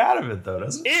spear right out of it, though,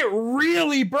 doesn't it? It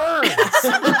really burns.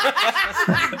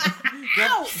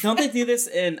 Don't they do this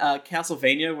in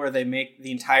Castlevania where they make the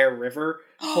entire river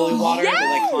holy water? They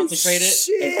like concentrate it.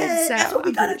 Shit, that's what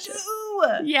we gotta do.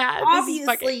 Yeah,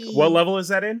 obviously. What level is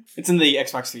that in? It's in the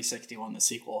Xbox 360 one, the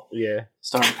sequel. Yeah.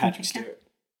 Starring Patrick Stewart.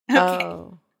 Okay.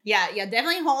 Oh. Yeah,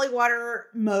 definitely holy water,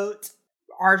 moat,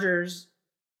 archers,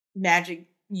 magic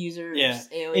users,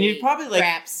 AoE, and you'd probably like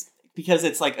traps. Because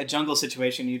it's like a jungle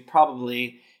situation, you'd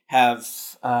probably have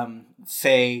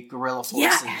Fey guerrilla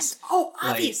forces. Yeah,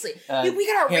 obviously. We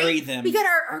got our harry them. We got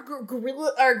our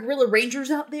guerrilla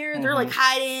rangers out there. They're like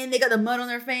hiding. They got the mud on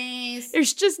their face.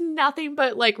 There's just nothing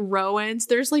but like Rowans.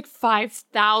 There's like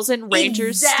 5,000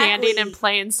 rangers standing in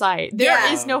plain sight.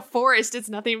 There is no forest. It's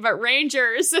nothing but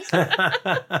rangers.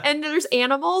 And there's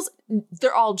animals.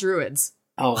 They're all druids.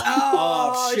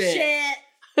 Oh shit.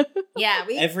 Yeah,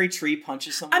 every tree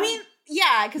punches someone. I mean,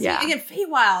 yeah, because again,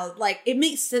 Feywild, like it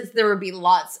makes sense there would be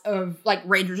lots of like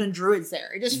rangers and druids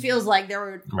there. It just feels like there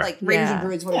were like rangers and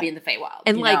druids would be in the Feywild,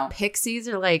 and like pixies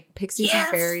and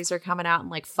fairies are coming out and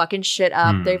like fucking shit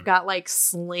up. They've got like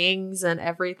slings and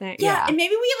everything. Yeah, and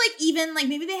maybe we like even like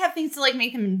maybe they have things to like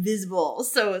make them invisible.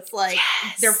 So it's like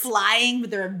they're flying, but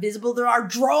they're invisible. There are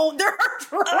drones.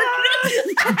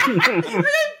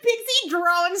 Pixie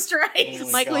drone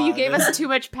strikes. Michael, you gave us too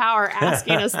much power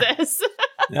asking us this.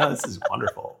 No, this is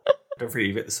wonderful. Don't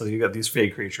forget, so you got these fey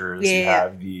creatures. Yeah. You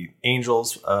have the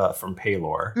angels from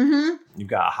Palor. Mm-hmm. You've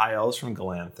got high elves from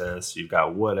Galanthus. You've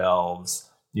got wood elves.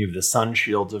 You have the sun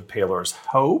shields of Palor's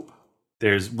Hope.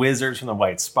 There's wizards from the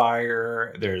White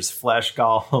Spire. There's flesh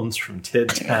golems from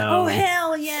Tidtown. Oh,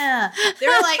 hell yeah. They're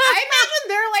like, I imagine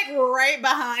they're like right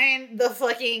behind the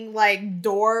fucking like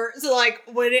door. So like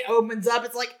when it opens up,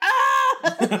 it's like,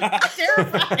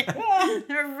 terrifying.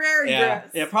 They're very gross.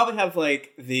 Yeah, probably have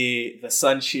like the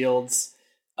sun shields,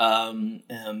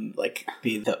 like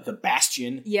the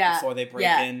bastion before they break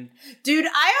in. Dude,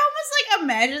 I almost like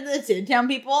imagine the Tidtown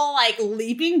people like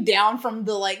leaping down from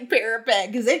the like parapet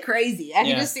because they're crazy. I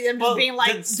can just see them just being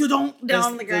like down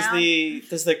on the ground.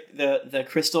 Does the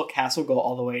crystal castle go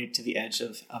all the way to the edge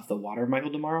of the water, Michael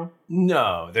Demaro?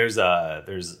 No, there's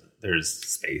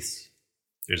space.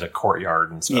 There's a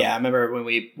courtyard and stuff. Yeah, I remember when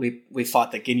we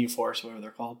fought the Ginyu Force, whatever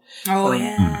they're called. Oh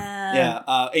yeah.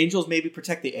 Yeah. Angels maybe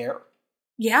protect the air.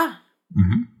 Yeah.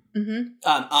 Mm-hmm. Mm-hmm.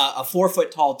 A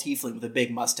 4-foot-tall tiefling with a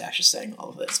big mustache is saying all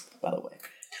of this, by the way.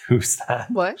 Who's that?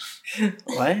 What?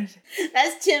 What?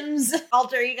 That's Tim's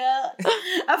alter ego.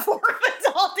 A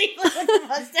 4-foot-tall tiefling with a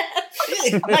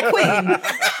mustache. My queen.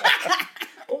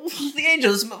 The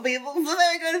angels will be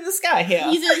very good in the sky here.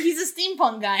 He's a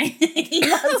steampunk guy. He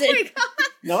loves it.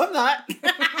 No, I'm not.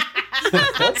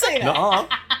 Don't say that. No.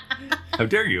 How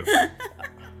dare you?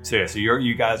 So yeah, so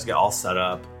you guys get all set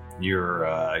up. You're,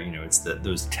 it's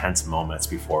those tense moments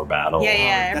before battle.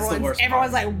 Yeah. That's the worst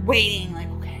Everyone's part. like waiting, like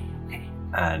okay.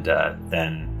 And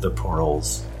then the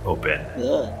portals open,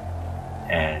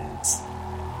 and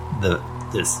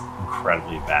this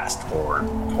incredibly vast horde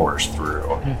pours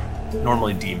through.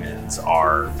 Normally, demons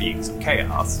are beings of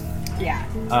chaos. Yeah.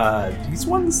 These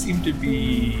ones seem to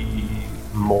be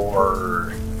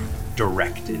more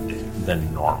directed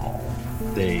than normal.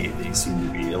 They seem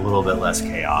to be a little bit less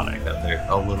chaotic. They're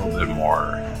a little bit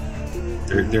more.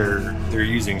 They're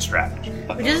using strategy,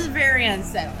 Which is very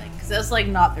unsettling because that's like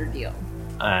not their deal.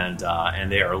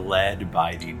 and they are led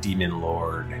by the demon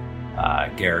lord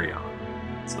Garyon.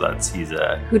 So he's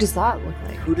a. Who does that look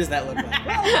like? Who does that look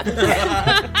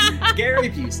like? Gary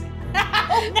Busey.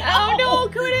 Oh no,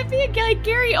 could it be like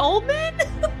Gary Oldman?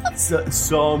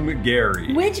 Some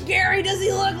Gary. Which Gary does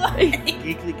he look like?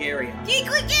 Geekly Garyon.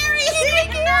 Geekly Gary!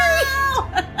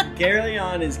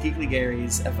 Garyon is Geekly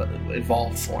Gary's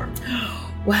evolved form.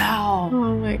 Wow.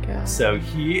 Oh my god. So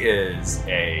he is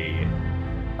a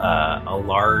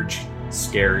large,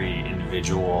 scary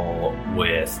individual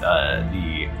with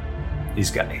He's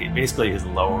got basically his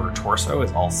lower torso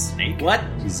is all snake. What?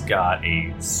 He's got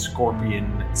a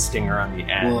scorpion stinger on the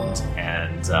end. Whoa.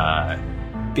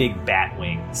 And big bat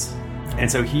wings. And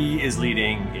so he is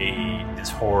leading this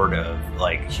horde of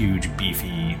like huge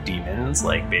beefy demons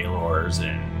like Balors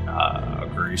and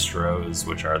Agristros,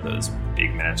 which are those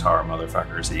big Minotaur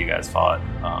motherfuckers that you guys fought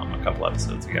a couple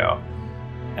episodes ago.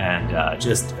 And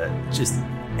just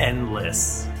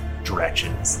endless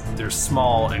dretches. They're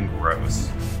small and gross,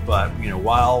 but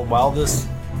while this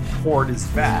horde is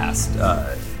vast,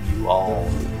 you all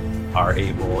are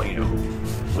able,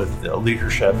 with the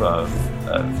leadership of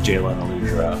Jalen and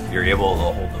Aludra, you're able to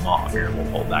hold them off. You're able to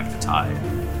hold back the tide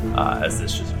as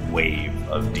this just wave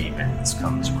of demons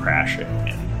comes crashing,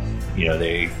 and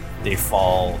they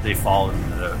fall in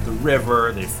the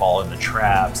river. They fall in the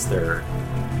traps.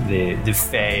 The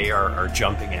Fae are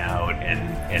jumping out and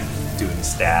doing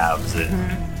stabs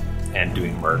and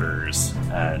doing murders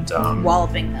and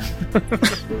walloping them.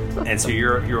 And so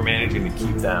you're managing to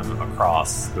keep them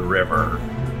across the river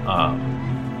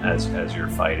as you're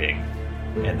fighting,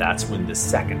 and that's when the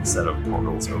second set of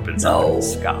portals opens up in the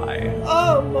sky.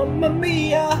 Oh, mamma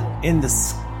mia! In the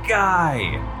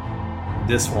sky,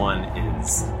 this one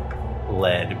is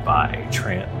led by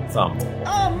Trant Thumble.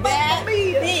 Oh, mamma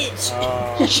mia!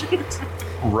 Bitch.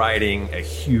 Riding a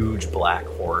huge black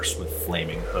horse with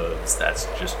flaming hooves that's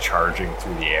just charging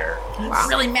through the air. I'm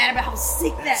really mad about how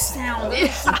sick that sounds.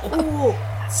 It's so cool.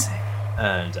 That's sick.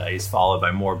 And he's followed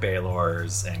by more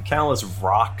Balors and countless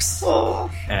rocks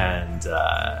and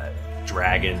a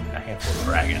handful of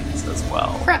dragons as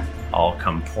well. Crap. All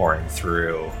come pouring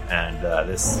through, and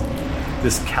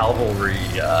this cavalry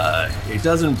it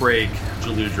doesn't break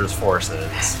Jaludra's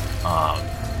forces,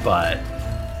 but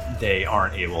they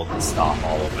aren't able to stop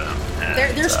all of them.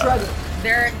 And, They're struggling.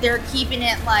 They're keeping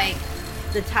it like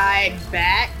the tide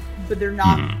back, but they're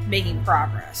not making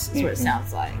progress. That's what it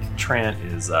sounds like. Trant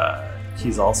is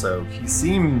he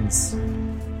seems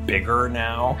bigger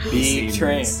now. Big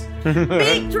Trant.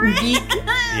 Big Trant.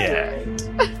 Yeah.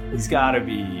 He's gotta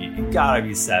be gotta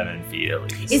be 7 feet at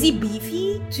least. Is he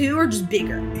beefy too, or just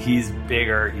bigger? He's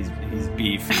bigger. He's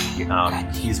beefy.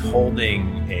 He's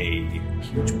holding a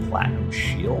huge platinum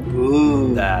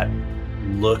shield that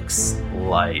looks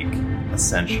like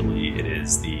essentially it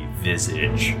is the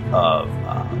visage of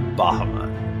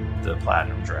Bahamut, the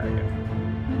platinum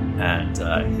dragon, and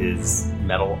his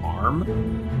metal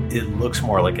arm. It looks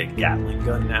more like a Gatling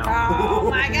gun now. Oh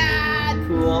my god!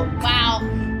 Cool. Wow.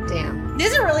 Damn.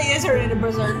 This really is turning into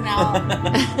Berserk now. I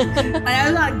know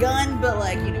it's not a gun, but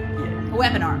like, you know, a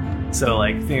weapon arm. So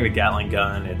like, think of a Gatling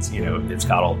gun. It's, you know, it's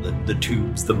got all the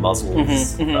tubes, the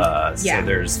muzzles. So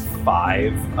there's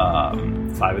 5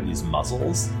 of these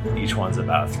muzzles. Each one's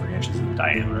about 3 inches in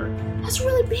diameter. That's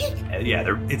really big.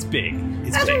 It's big.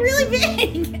 That's really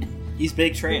big. He's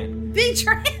Big Tran. Big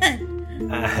Tran.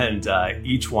 And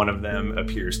each one of them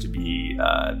appears to be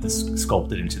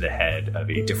sculpted into the head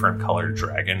of a different colored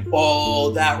dragon.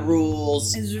 Oh, that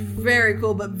rules. It's very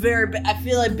cool, but very I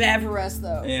feel like bad for us,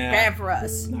 though. Yeah. Bad for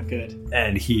us. Not good.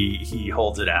 And he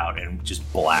holds it out and just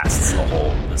blasts a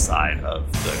hole in the side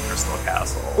of the Crystal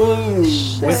Castle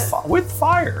with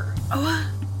fire.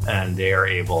 And they are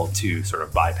able to sort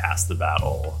of bypass the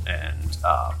battle and,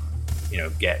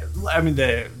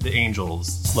 the angels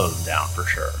slow them down for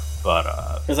sure. But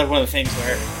it's like one of the things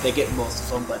where they get most of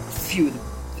them, but a few of the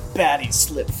baddies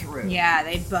slip through. Yeah,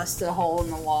 they busted a hole in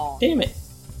the wall. Damn it.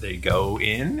 They go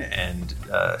in, and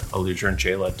Aludra and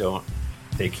Jayla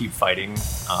they keep fighting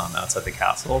outside the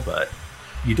castle, but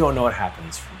you don't know what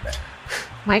happens from there.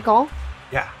 Michael?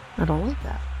 Yeah. I don't like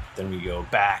that. Then we go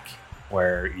back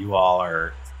where you all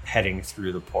are heading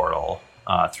through the portal,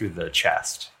 through the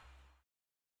chest.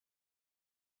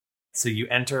 So you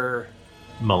enter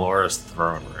Melora's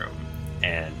throne room,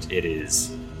 and it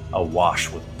is awash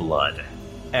with blood.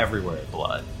 Everywhere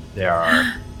blood. There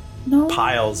are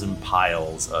piles and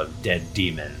piles of dead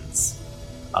demons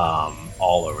all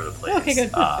over the place. Okay,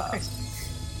 good.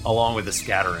 Along with a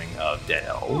scattering of dead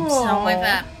elves. Don't like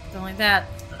that. Don't like that.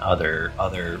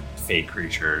 Other fey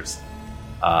creatures.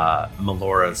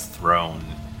 Melora's throne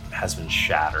has been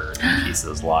shattered and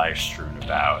pieces lie strewn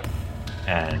about.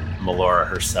 And Melora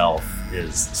herself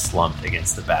is slumped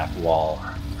against the back wall.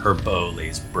 Her bow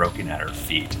lays broken at her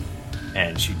feet,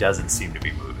 and she doesn't seem to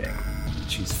be moving.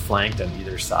 She's flanked on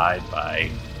either side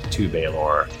by 2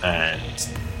 Baelor, and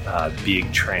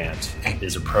Big Trant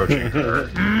is approaching her.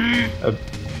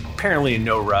 Apparently in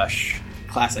no rush.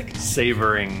 Classic.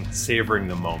 Savoring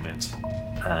the moment.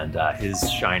 And his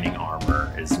shining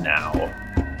armor is now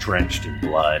drenched in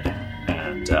blood.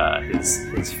 And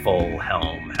his full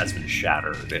helm has been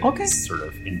shattered and is sort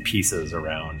of in pieces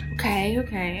around. Okay.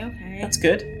 That's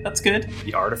good.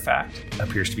 The artifact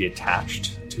appears to be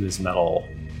attached to his metal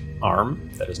arm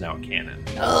that is now a cannon.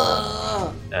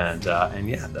 And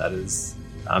yeah, that is...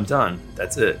 I'm done.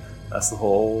 That's it. That's the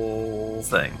whole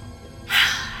thing.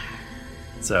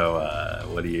 So,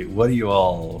 what do you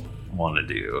all want to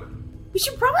do? We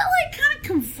should probably kind of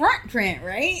confront Trent,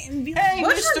 right? And be like, hey,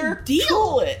 what's your deal?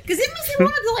 Cool it. Because it must be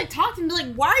wanted to talk to him, and be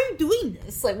like, why are you doing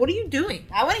this? Like, what are you doing?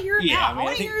 I want to hear it out. I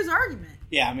want to hear his argument.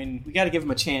 Yeah, I mean, we got to give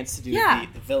him a chance to do the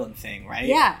villain thing, right?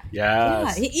 Yeah.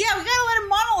 Yes. Yeah, we got to let him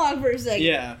monologue for a second.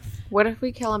 Yeah. What if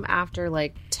we kill him after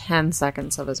 10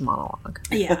 seconds of his monologue?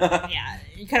 Yeah.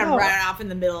 You kind of run it off in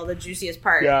the middle of the juiciest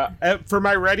part. Yeah. For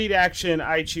my ready to action,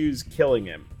 I choose killing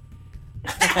him.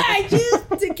 I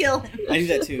choose to kill him. I do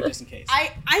that too, just in case.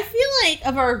 I feel like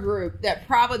of our group that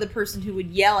probably the person who would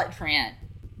yell at Trent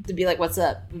to be like, "What's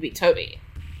up?" would be Toby.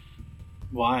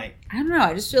 Why? I don't know.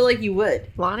 I just feel like you would.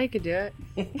 Lonnie could do it.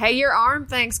 Hey, your arm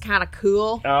thing's kind of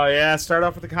cool. Oh yeah, start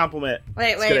off with a compliment.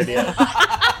 Wait. Good idea.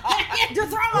 To throw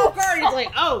him off guard, he's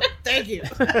like, "Oh, thank you."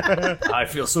 I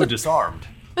feel so disarmed.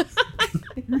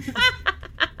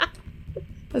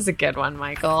 That's a good one,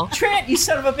 Michael. Trent, you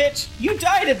son of a bitch! You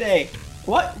die today.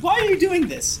 What? Why are you doing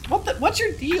this? What's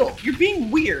your deal? You're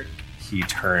being weird. He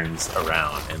turns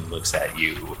around and looks at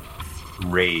you,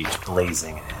 rage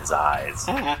blazing in his eyes,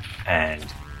 and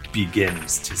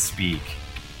begins to speak.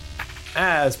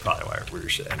 That's probably why we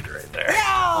should end right there.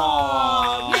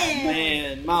 Oh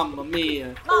man, Mamma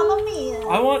Mia! Mamma Mia!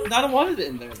 I don't want it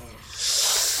in there though.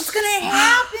 What's gonna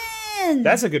happen?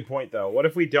 That's a good point, though. What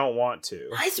if we don't want to?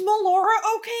 Is Melora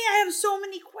okay? I have so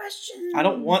many questions. I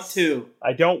don't want to.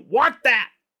 I don't want that!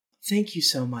 Thank you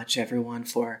so much, everyone,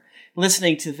 for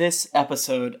listening to this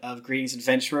episode of Greetings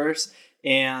Adventurers,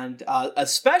 and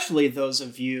especially those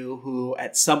of you who,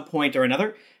 at some point or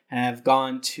another, have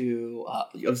gone to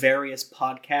various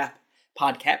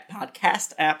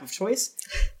podcast app of choice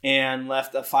and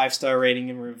left a 5-star rating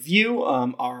and review.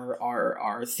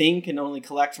 Our thing can only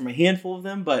collect from a handful of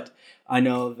them, but I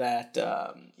know that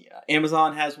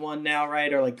Amazon has one now,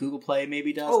 right? Or like Google Play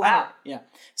maybe does. Oh, wow. Yeah.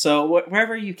 So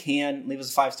wherever you can, leave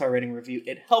us a 5-star rating and review.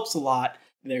 It helps a lot.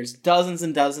 There's dozens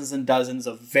and dozens and dozens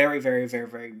of very, very, very,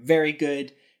 very, very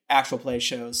good actual play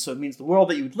shows. So it means the world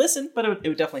that you would listen, but it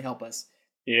would definitely help us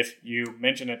if you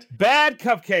mention it. Bad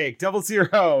Cupcake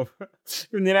 00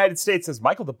 from the United States says,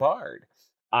 Michael the Bard,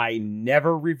 I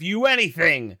never review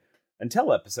anything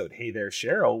until episode Hey There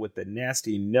Cheryl with the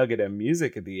nasty nugget of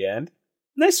music at the end.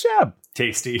 Nice job.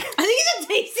 Tasty. I think it's a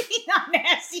tasty, not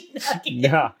nasty nugget.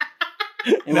 Yeah.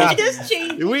 No. It does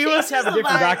change. We must have a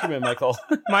different document, Michael.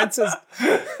 Mine says...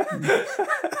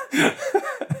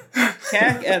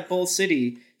 Cack at Bull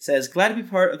City says, glad to be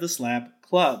part of the Slab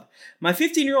Club. My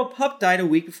 15-year-old pup died a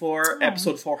week before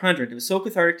episode 400. It was so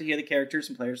cathartic to hear the characters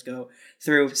and players go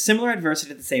through similar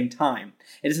adversity at the same time.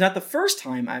 It is not the first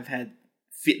time I've had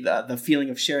the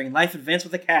feeling of sharing life events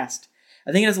with a cast.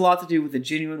 I think it has a lot to do with the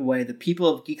genuine way the people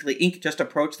of Geekly Inc. just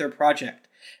approach their project.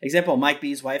 Example, Mike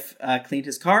B's wife cleaned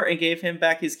his car and gave him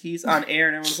back his keys on air,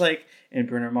 and everyone was like, in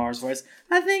Bruno Mars' voice,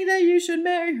 I think that you should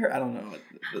marry her. I don't know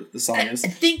what the song is. I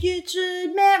think you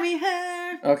should marry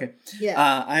her. Okay.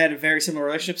 Yeah. I had a very similar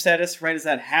relationship status right as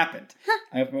that happened.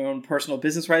 I have my own personal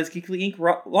business right as Geekly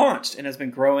Inc. Launched and has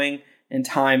been growing in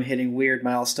time, hitting weird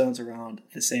milestones around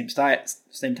the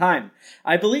same time.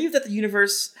 I believe that the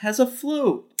universe has a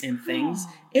flu, and things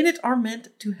in it are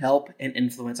meant to help and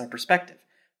influence our perspective.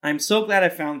 I'm so glad I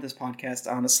found this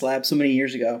podcast on a slab so many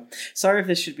years ago. Sorry if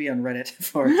this should be on Reddit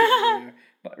for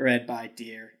read by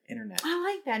Dear Internet. I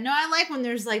like that. No, I like when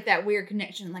there's like that weird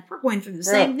connection. Like we're going through the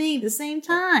same thing at the same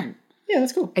time. Yeah,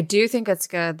 that's cool. I do think it's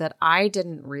good that I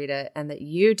didn't read it and that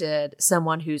you did,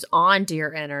 someone who's on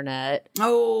Dear Internet.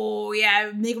 Oh,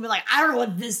 yeah. Make them be like, I don't know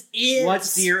what this is.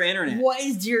 What's Dear Internet? What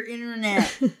is Dear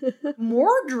Internet?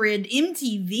 Mordred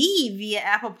MTV via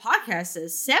Apple Podcasts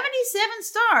says 77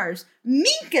 stars.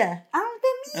 Minka. I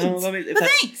don't know what that means.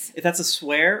 Thanks. If that's a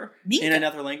swear Minka. in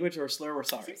another language or a slur, we're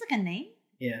sorry. Seems like a name.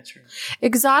 Yeah, true.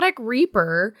 Exotic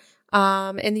Reaper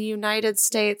in the United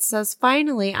States says,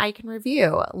 finally, I can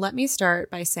review. Let me start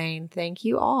by saying thank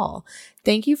you all.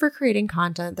 Thank you for creating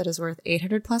content that is worth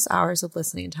 800 plus hours of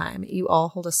listening time. You all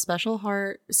hold a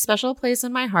special place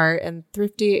in my heart, and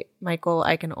Thrifty Michael,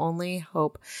 I can only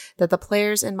hope that the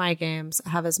players in my games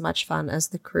have as much fun as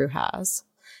the crew has.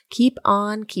 Keep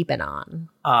on keeping on.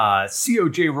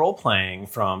 COJ Roleplaying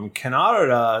from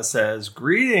Canada says,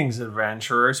 greetings,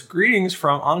 adventurers. Greetings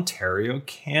from Ontario,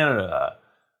 Canada.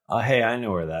 Hey, I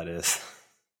know where that is.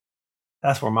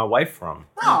 That's where my wife from.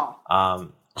 Oh.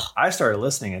 I started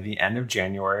listening at the end of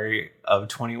January of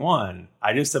 21.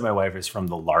 I just said my wife is from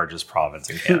the largest province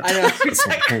in Canada. I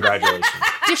know. Congratulations.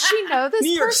 Does she know this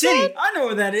New York person? City. I know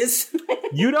where that is.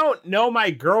 You don't know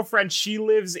my girlfriend. She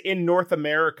lives in North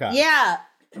America. Yeah.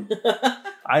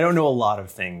 I don't know a lot of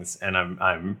things, and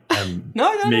I'm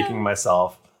No. making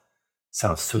myself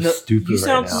sound so stupid you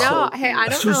sound right now. No, hey, I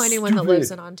don't know anyone that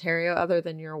lives in Ontario other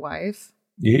than your wife.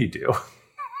 Yeah, you do.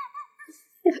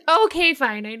 Okay,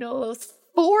 fine. I know those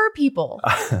 4 people.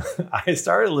 I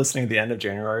started listening at the end of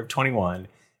January of 21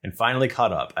 and finally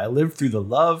caught up. I lived through the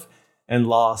love and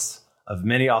loss of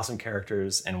many awesome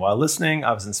characters, and while listening,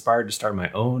 I was inspired to start my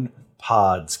own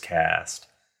podscast.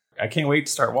 I can't wait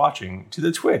to start watching to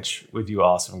the Twitch with you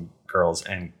awesome girls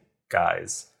and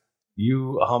guys.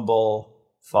 You humble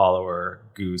follower,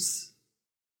 Goose.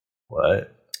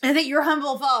 What? I think your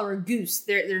humble follower, Goose.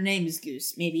 Their name is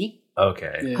Goose, maybe.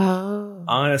 Okay. Yeah. Oh.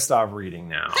 I'm going to stop reading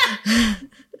now.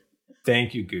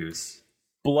 Thank you, Goose.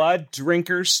 Blood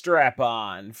Drinker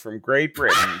Strap-On from Great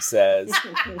Britain says...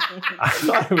 I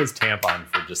thought it was tampon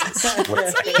for just a split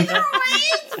second.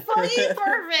 It's funny,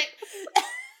 perfect.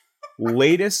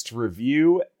 Latest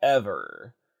review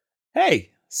ever.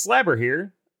 Hey, Slabber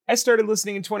here. I started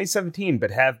listening in 2017,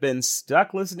 but have been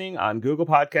stuck listening on Google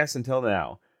Podcasts until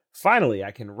now. Finally,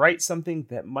 I can write something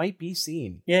that might be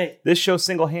seen. Yay. This show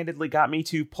single-handedly got me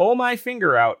to pull my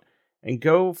finger out and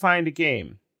go find a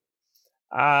game.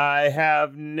 I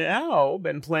have now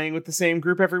been playing with the same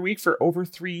group every week for over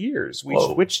 3 years. We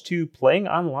switched to playing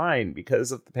online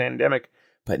because of the pandemic,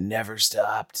 but never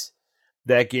stopped.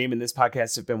 That game and this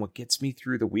podcast have been what gets me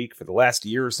through the week for the last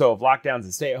year or so of lockdowns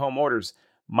and stay-at-home orders.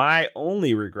 My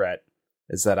only regret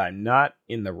is that I'm not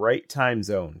in the right time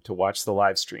zone to watch the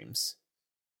live streams.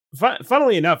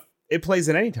 Funnily enough, it plays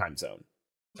in any time zone.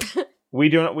 We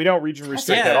don't region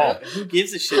restrict at all. Who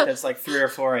gives a shit that's like 3 or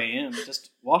 4 a.m.?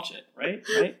 Just watch it,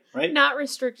 right? Not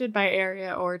restricted by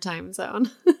area or time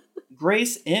zone.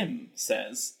 Grace M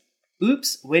says,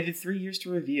 Oops, waited 3 years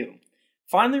to review.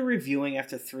 Finally reviewing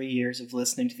after 3 years of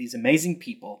listening to these amazing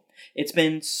people. It's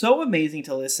been so amazing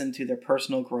to listen to their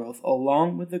personal growth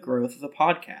along with the growth of the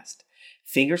podcast.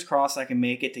 Fingers crossed I can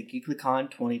make it to GeeklyCon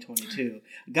 2022.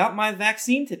 Got my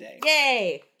vaccine today.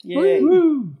 Yay! Yay.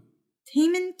 Woo.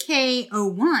 Taman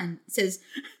K01 says,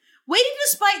 waiting to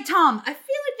spite Tom. I feel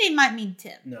like they might mean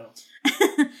Tim. No.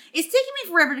 It's taken me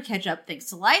forever to catch up thanks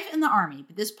to life in the army,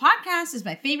 but this podcast is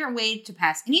my favorite way to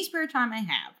pass any spare time I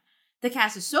have. The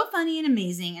cast is so funny and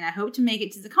amazing, and I hope to make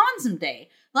it to the con someday.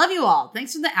 Love you all.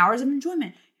 Thanks for the hours of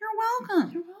enjoyment. You're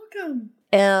welcome. You're welcome.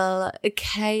 El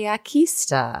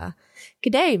Kayakista.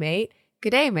 G'day, mate.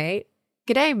 G'day, mate.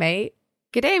 G'day, mate.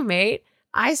 G'day, mate.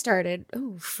 I started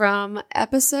from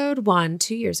episode 1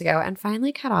 2 years ago and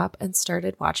finally caught up and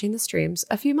started watching the streams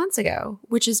a few months ago,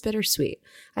 which is bittersweet.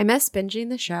 I miss binging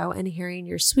the show and hearing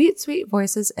your sweet, sweet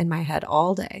voices in my head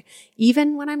all day,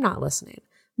 even when I'm not listening.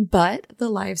 But the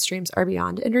live streams are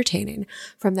beyond entertaining.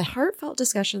 From the heartfelt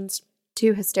discussions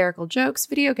to hysterical jokes,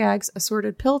 video gags,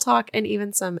 assorted pill talk, and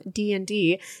even some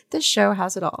D&D, this show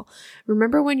has it all.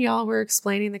 Remember when y'all were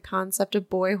explaining the concept of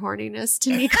boy horniness to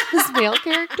Nico's male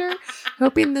character?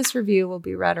 Hoping this review will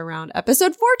be read around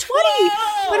episode 420,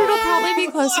 but it'll probably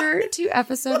be closer to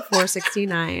episode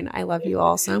 469. I love you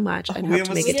all so much and hope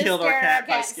to make it killed our cat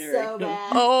by Scary. So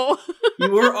bad. Oh,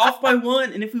 You were off by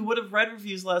 1, and if we would have read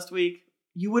reviews last week,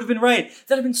 you would have been right.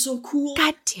 That'd have been so cool.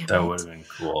 God damn it. That would have been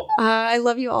cool. I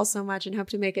love you all so much and hope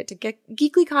to make it to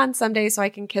GeeklyCon someday so I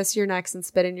can kiss your necks and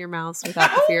spit in your mouths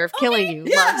without the fear of killing you.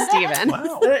 Love, Steven.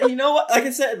 Wow. You know what? Like I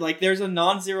said, like there's a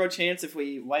non-zero chance if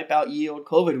we wipe out ye old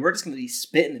COVID, we're just going to be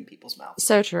spitting in people's mouths.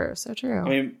 So true. So true. I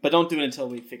mean, but don't do it until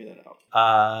we figure that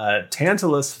out.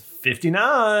 Tantalus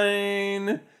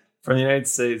 59 from the United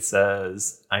States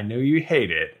says, I know you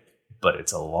hate it, but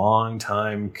it's a long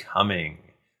time coming.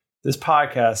 This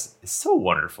podcast is so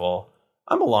wonderful.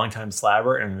 I'm a longtime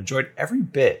slabber and have enjoyed every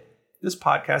bit. This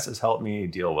podcast has helped me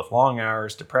deal with long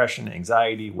hours, depression,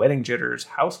 anxiety, wedding jitters,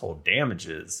 household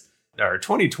damages, our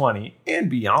 2020 and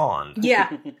beyond.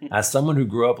 Yeah. As someone who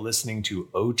grew up listening to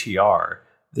OTR,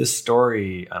 this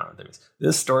storytelling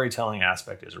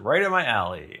aspect is right up my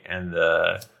alley, and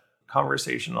the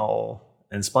conversational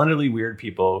and splendidly weird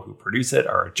people who produce it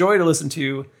are a joy to listen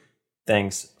to.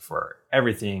 Thanks for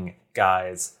everything,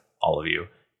 guys. All of you,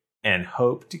 and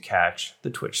hope to catch the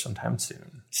Twitch sometime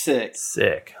soon. Sick.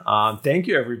 Thank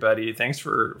you, everybody. Thanks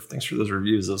for those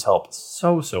reviews. Those help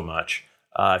so much.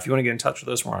 If you want to get in touch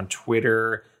with us, we're on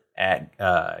Twitter at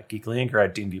Geekly or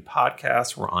at D&D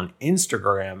Podcast. We're on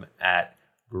Instagram at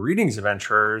Greetings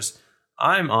Adventurers.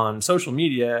 I'm on social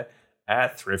media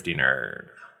at Thrifty Nerd.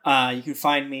 You can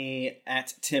find me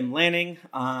at Tim Lanning,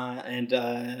 and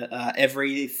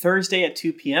every Thursday at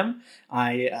 2 p.m.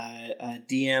 I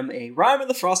DM a Rime of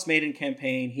the Frost Maiden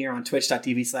campaign here on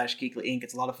twitch.tv/Geekly Inc.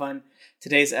 It's a lot of fun.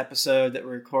 Today's episode that we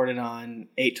recorded on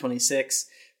 8/26.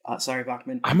 Sorry,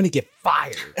 Bachman. I'm going to get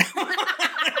fired.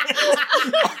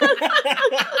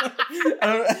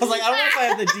 I was like, I don't know if I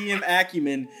have the DM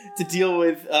acumen to deal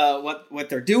with what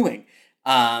they're doing.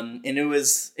 And it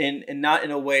was not in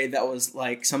a way that was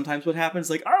like sometimes what happens,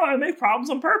 like, oh, I make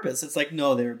problems on purpose. It's like,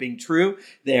 no, they were being true.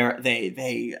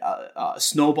 They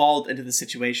snowballed into the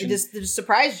situation. It just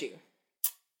surprised you.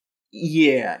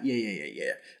 Yeah.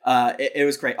 It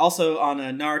was great. Also on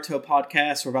a Naruto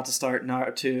podcast, we're about to start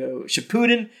Naruto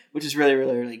Shippuden, which is really,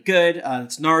 really, really good.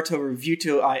 It's Naruto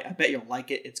Reviewto. I bet you'll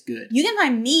like it. It's good. You can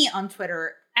find me on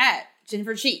Twitter at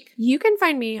Jennifer Cheek. You can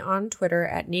find me on Twitter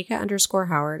at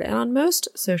Nika_Howard and on most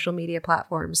social media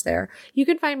platforms there. You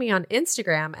can find me on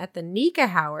Instagram at the Nika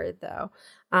Howard, though.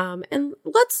 And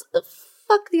let's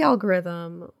fuck the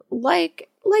algorithm like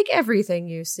everything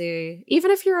you see.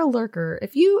 Even if you're a lurker,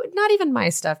 if you, not even my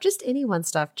stuff, just anyone's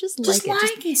stuff, just like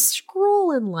it. Just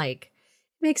scroll and like.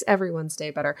 It makes everyone's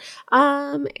day better.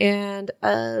 And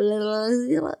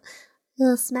you'll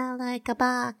smell like a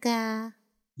baka.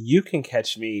 You can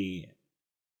catch me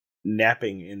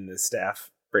napping in the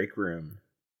staff break room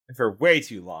for way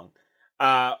too long.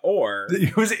 Or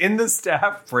it was in the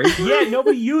staff break room? Yeah,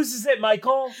 nobody uses it,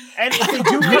 Michael. And if they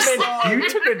do come in, you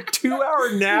took a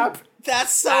 2-hour nap.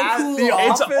 That's so cool.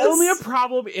 It's only a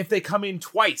problem if they come in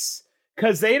twice,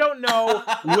 because they don't know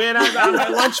when I'm on my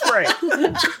lunch break.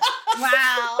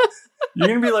 Wow. You're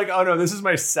gonna be like, oh no, this is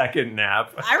my second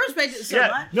nap. I respect it so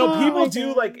much. No, people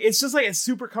do, like, it's just like a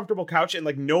super comfortable couch, and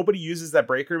like nobody uses that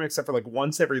break room except for like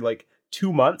once every like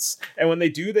 2 months. And when they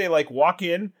do, they like walk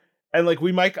in and like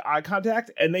we make eye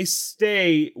contact, and they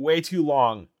stay way too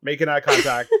long making eye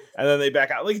contact, and then they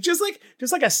back out, like just like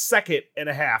a second and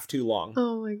a half too long.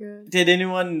 Oh my god! Did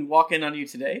anyone walk in on you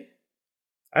today?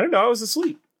 I don't know. I was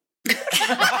asleep.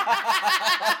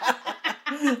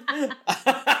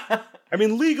 I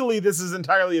mean, legally, this is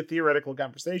entirely a theoretical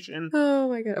conversation. Oh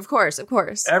my god! Of course.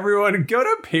 Everyone, go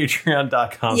to Yes.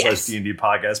 patreon.com/D&D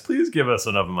podcast. Please give us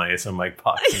enough money so Mike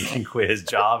Pox can quit his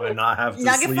job and not have to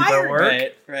Not get sleep fired. at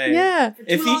work. Right. Yeah.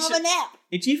 If Too long of a nap.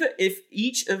 if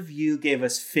each of you gave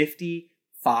us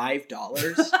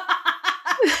 $55,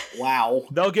 wow,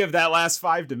 They'll give that last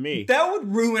 5 to me. that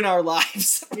would ruin our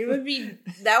lives.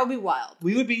 That would be wild.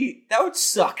 That would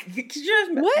suck. Could you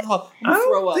just What? Oh, I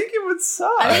throw don't up. think it would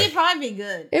suck. I think it'd probably be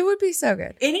good. It would be so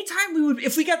good. Anytime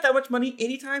if we got that much money,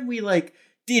 anytime we like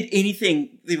did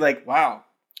anything, they'd be like, wow,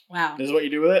 Wow. this is what you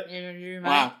do with it? You're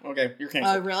Wow, okay, you're Oh,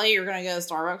 canceled. really? You're gonna go to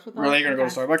Starbucks with them? Really, you're gonna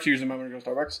Okay. go to Starbucks? Use the moment to go to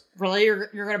Starbucks? Really? You're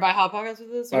gonna buy Hot Pockets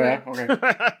with this? Oh yeah, okay.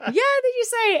 Yeah, did you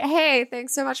say, hey,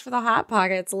 thanks so much for the Hot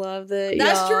Pockets. Love that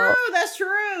That's y'all... true. That's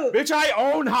true. Bitch, I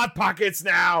own Hot Pockets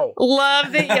now.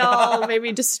 Love that y'all made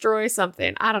me destroy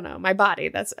something. I don't know, my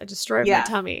body. I destroyed my Yeah.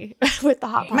 tummy with the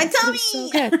Hot My Pockets. It was so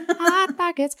good. Hot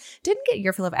Pockets. Didn't get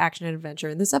your fill of action and adventure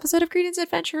in this episode of Credence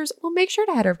Adventures? Well, make sure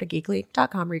to head over to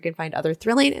geekly.com where you can find other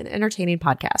thrilling and entertaining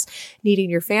podcasts. Needing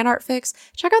your fan art fix?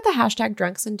 Check out the hashtag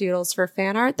Drunks and Doodles for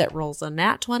fan art that rolls a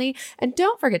nat 20. And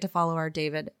don't forget to follow our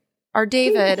David. Every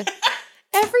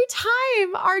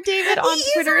time our David on He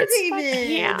is Twitter, our it's David.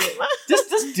 Him.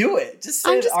 Just do it. Just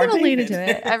say I'm just our going to lean David. into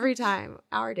it every time.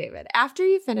 Our David. After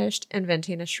you finished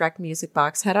inventing a Shrek music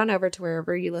box, head on over to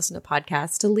wherever you listen to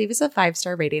podcasts to leave us a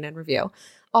 5-star rating and review.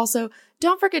 Also,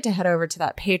 don't forget to head over to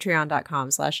that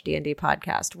patreon.com/D&D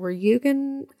podcast where you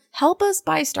can help us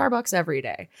buy Starbucks every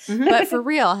day. But for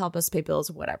real, help us pay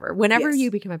bills, whatever. Whenever Yes. you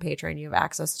become a patron, you have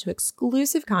access to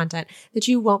exclusive content that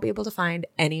you won't be able to find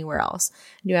anywhere else.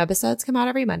 New episodes come out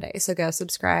every Monday, so go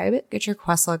subscribe, get your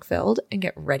quest log filled, and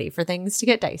get ready for things to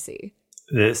get dicey.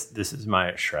 This is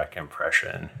my Shrek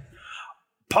impression.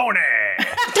 Pony!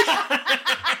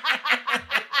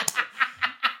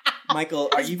 Michael,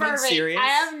 are you being Perfect. serious? I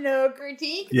have no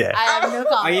critique. Yeah. I have no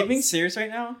comments. Are you being serious right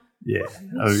now? Yeah,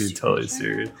 I'm being totally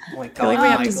serious. Oh my I feel like god, we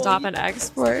have to Michael. stop and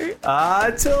export.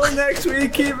 Till next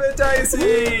week, keep it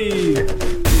dicey!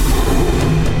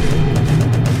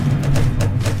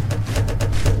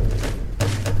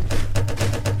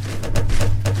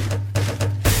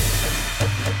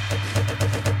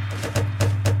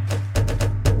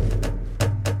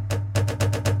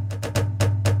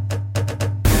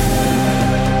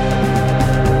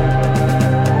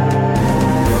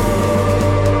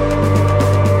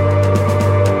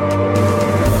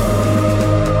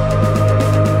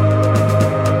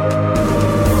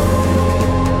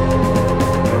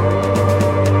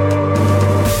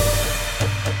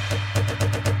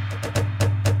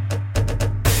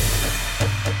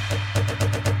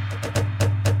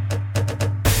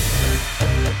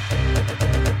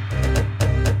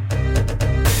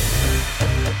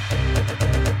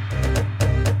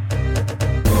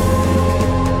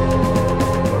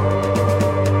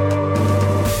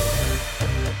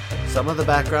 Some of the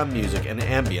background music and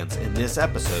ambience in this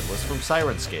episode was from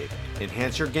Sirenscape.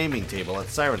 Enhance your gaming table at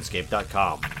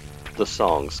Sirenscape.com. The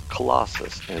songs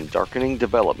Colossus and Darkening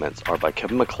Developments are by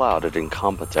Kevin MacLeod at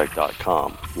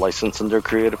Incompetech.com. Licensed under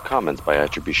Creative Commons by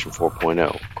Attribution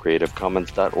 4.0.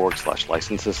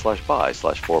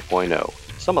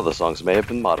 CreativeCommons.org/licenses/by/4.0. Some of the songs may have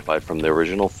been modified from the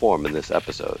original form in this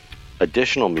episode.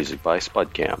 Additional music by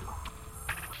Spudcam.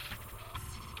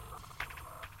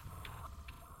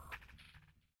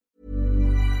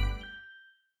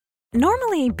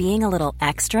 Normally, being a little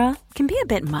extra can be a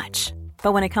bit much,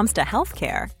 but when it comes to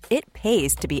healthcare, it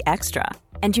pays to be extra.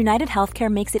 And United Healthcare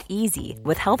makes it easy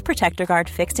with Health Protector Guard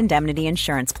fixed indemnity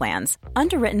insurance plans.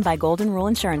 Underwritten by Golden Rule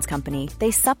Insurance Company, they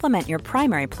supplement your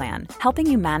primary plan,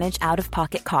 helping you manage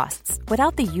out-of-pocket costs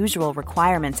without the usual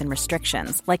requirements and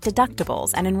restrictions like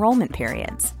deductibles and enrollment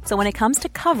periods. So when it comes to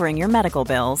covering your medical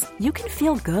bills, you can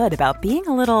feel good about being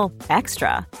a little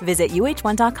extra. Visit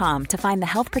uh1.com to find the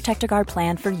Health Protector Guard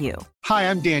plan for you. Hi,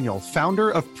 I'm Daniel, founder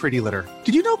of Pretty Litter.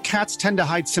 Did you know cats tend to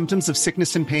hide symptoms of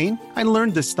sickness and pain? I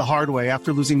learned this the hard way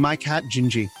after losing my cat,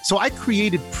 Gingy. So I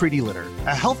created Pretty Litter,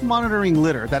 a health monitoring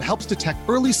litter that helps detect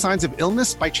early signs of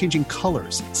illness by changing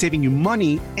colors, saving you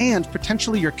money and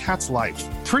potentially your cat's life.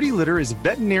 Pretty Litter is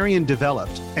veterinarian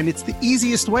developed, and it's the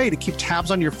easiest way to keep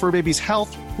tabs on your fur baby's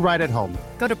health right at home.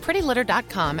 Go to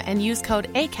prettylitter.com and use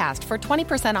code ACAST for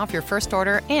 20% off your first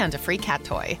order and a free cat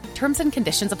toy. Terms and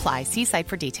conditions apply. See site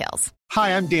for details.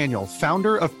 Hi, I'm Daniel,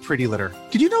 founder of Pretty Litter.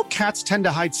 Did you know cats tend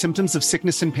to hide symptoms of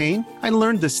sickness and pain? I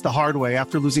learned this the hard way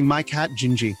after losing my cat,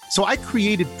 Gingy. So I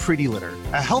created Pretty Litter,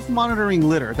 a health monitoring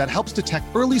litter that helps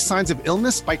detect early signs of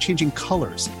illness by changing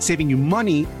colors, saving you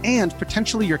money and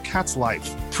potentially your cat's life.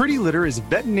 Pretty Litter is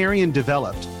veterinarian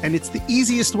developed, and it's the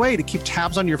easiest way to keep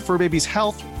tabs on your fur baby's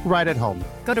health right at home.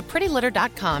 Go to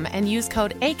prettylitter.com and use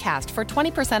code ACAST for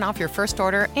 20% off your first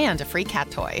order and a free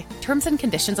cat toy. Terms and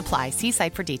conditions apply. See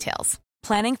site for details.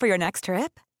 Planning for your next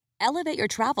trip? Elevate your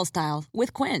travel style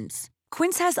with Quince.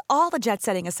 Quince has all the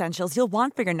jet-setting essentials you'll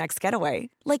want for your next getaway,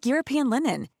 like European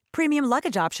linen, premium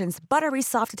luggage options, buttery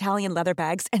soft Italian leather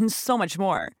bags, and so much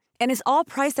more. And is all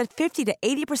priced at 50 to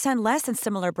 80% less than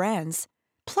similar brands.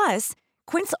 Plus,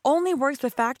 Quince only works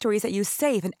with factories that use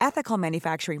safe and ethical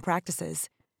manufacturing practices.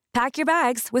 Pack your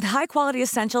bags with high-quality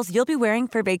essentials you'll be wearing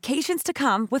for vacations to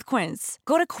come with Quince.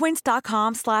 Go to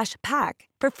quince.com/pack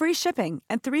for free shipping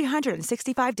and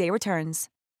 365-day returns.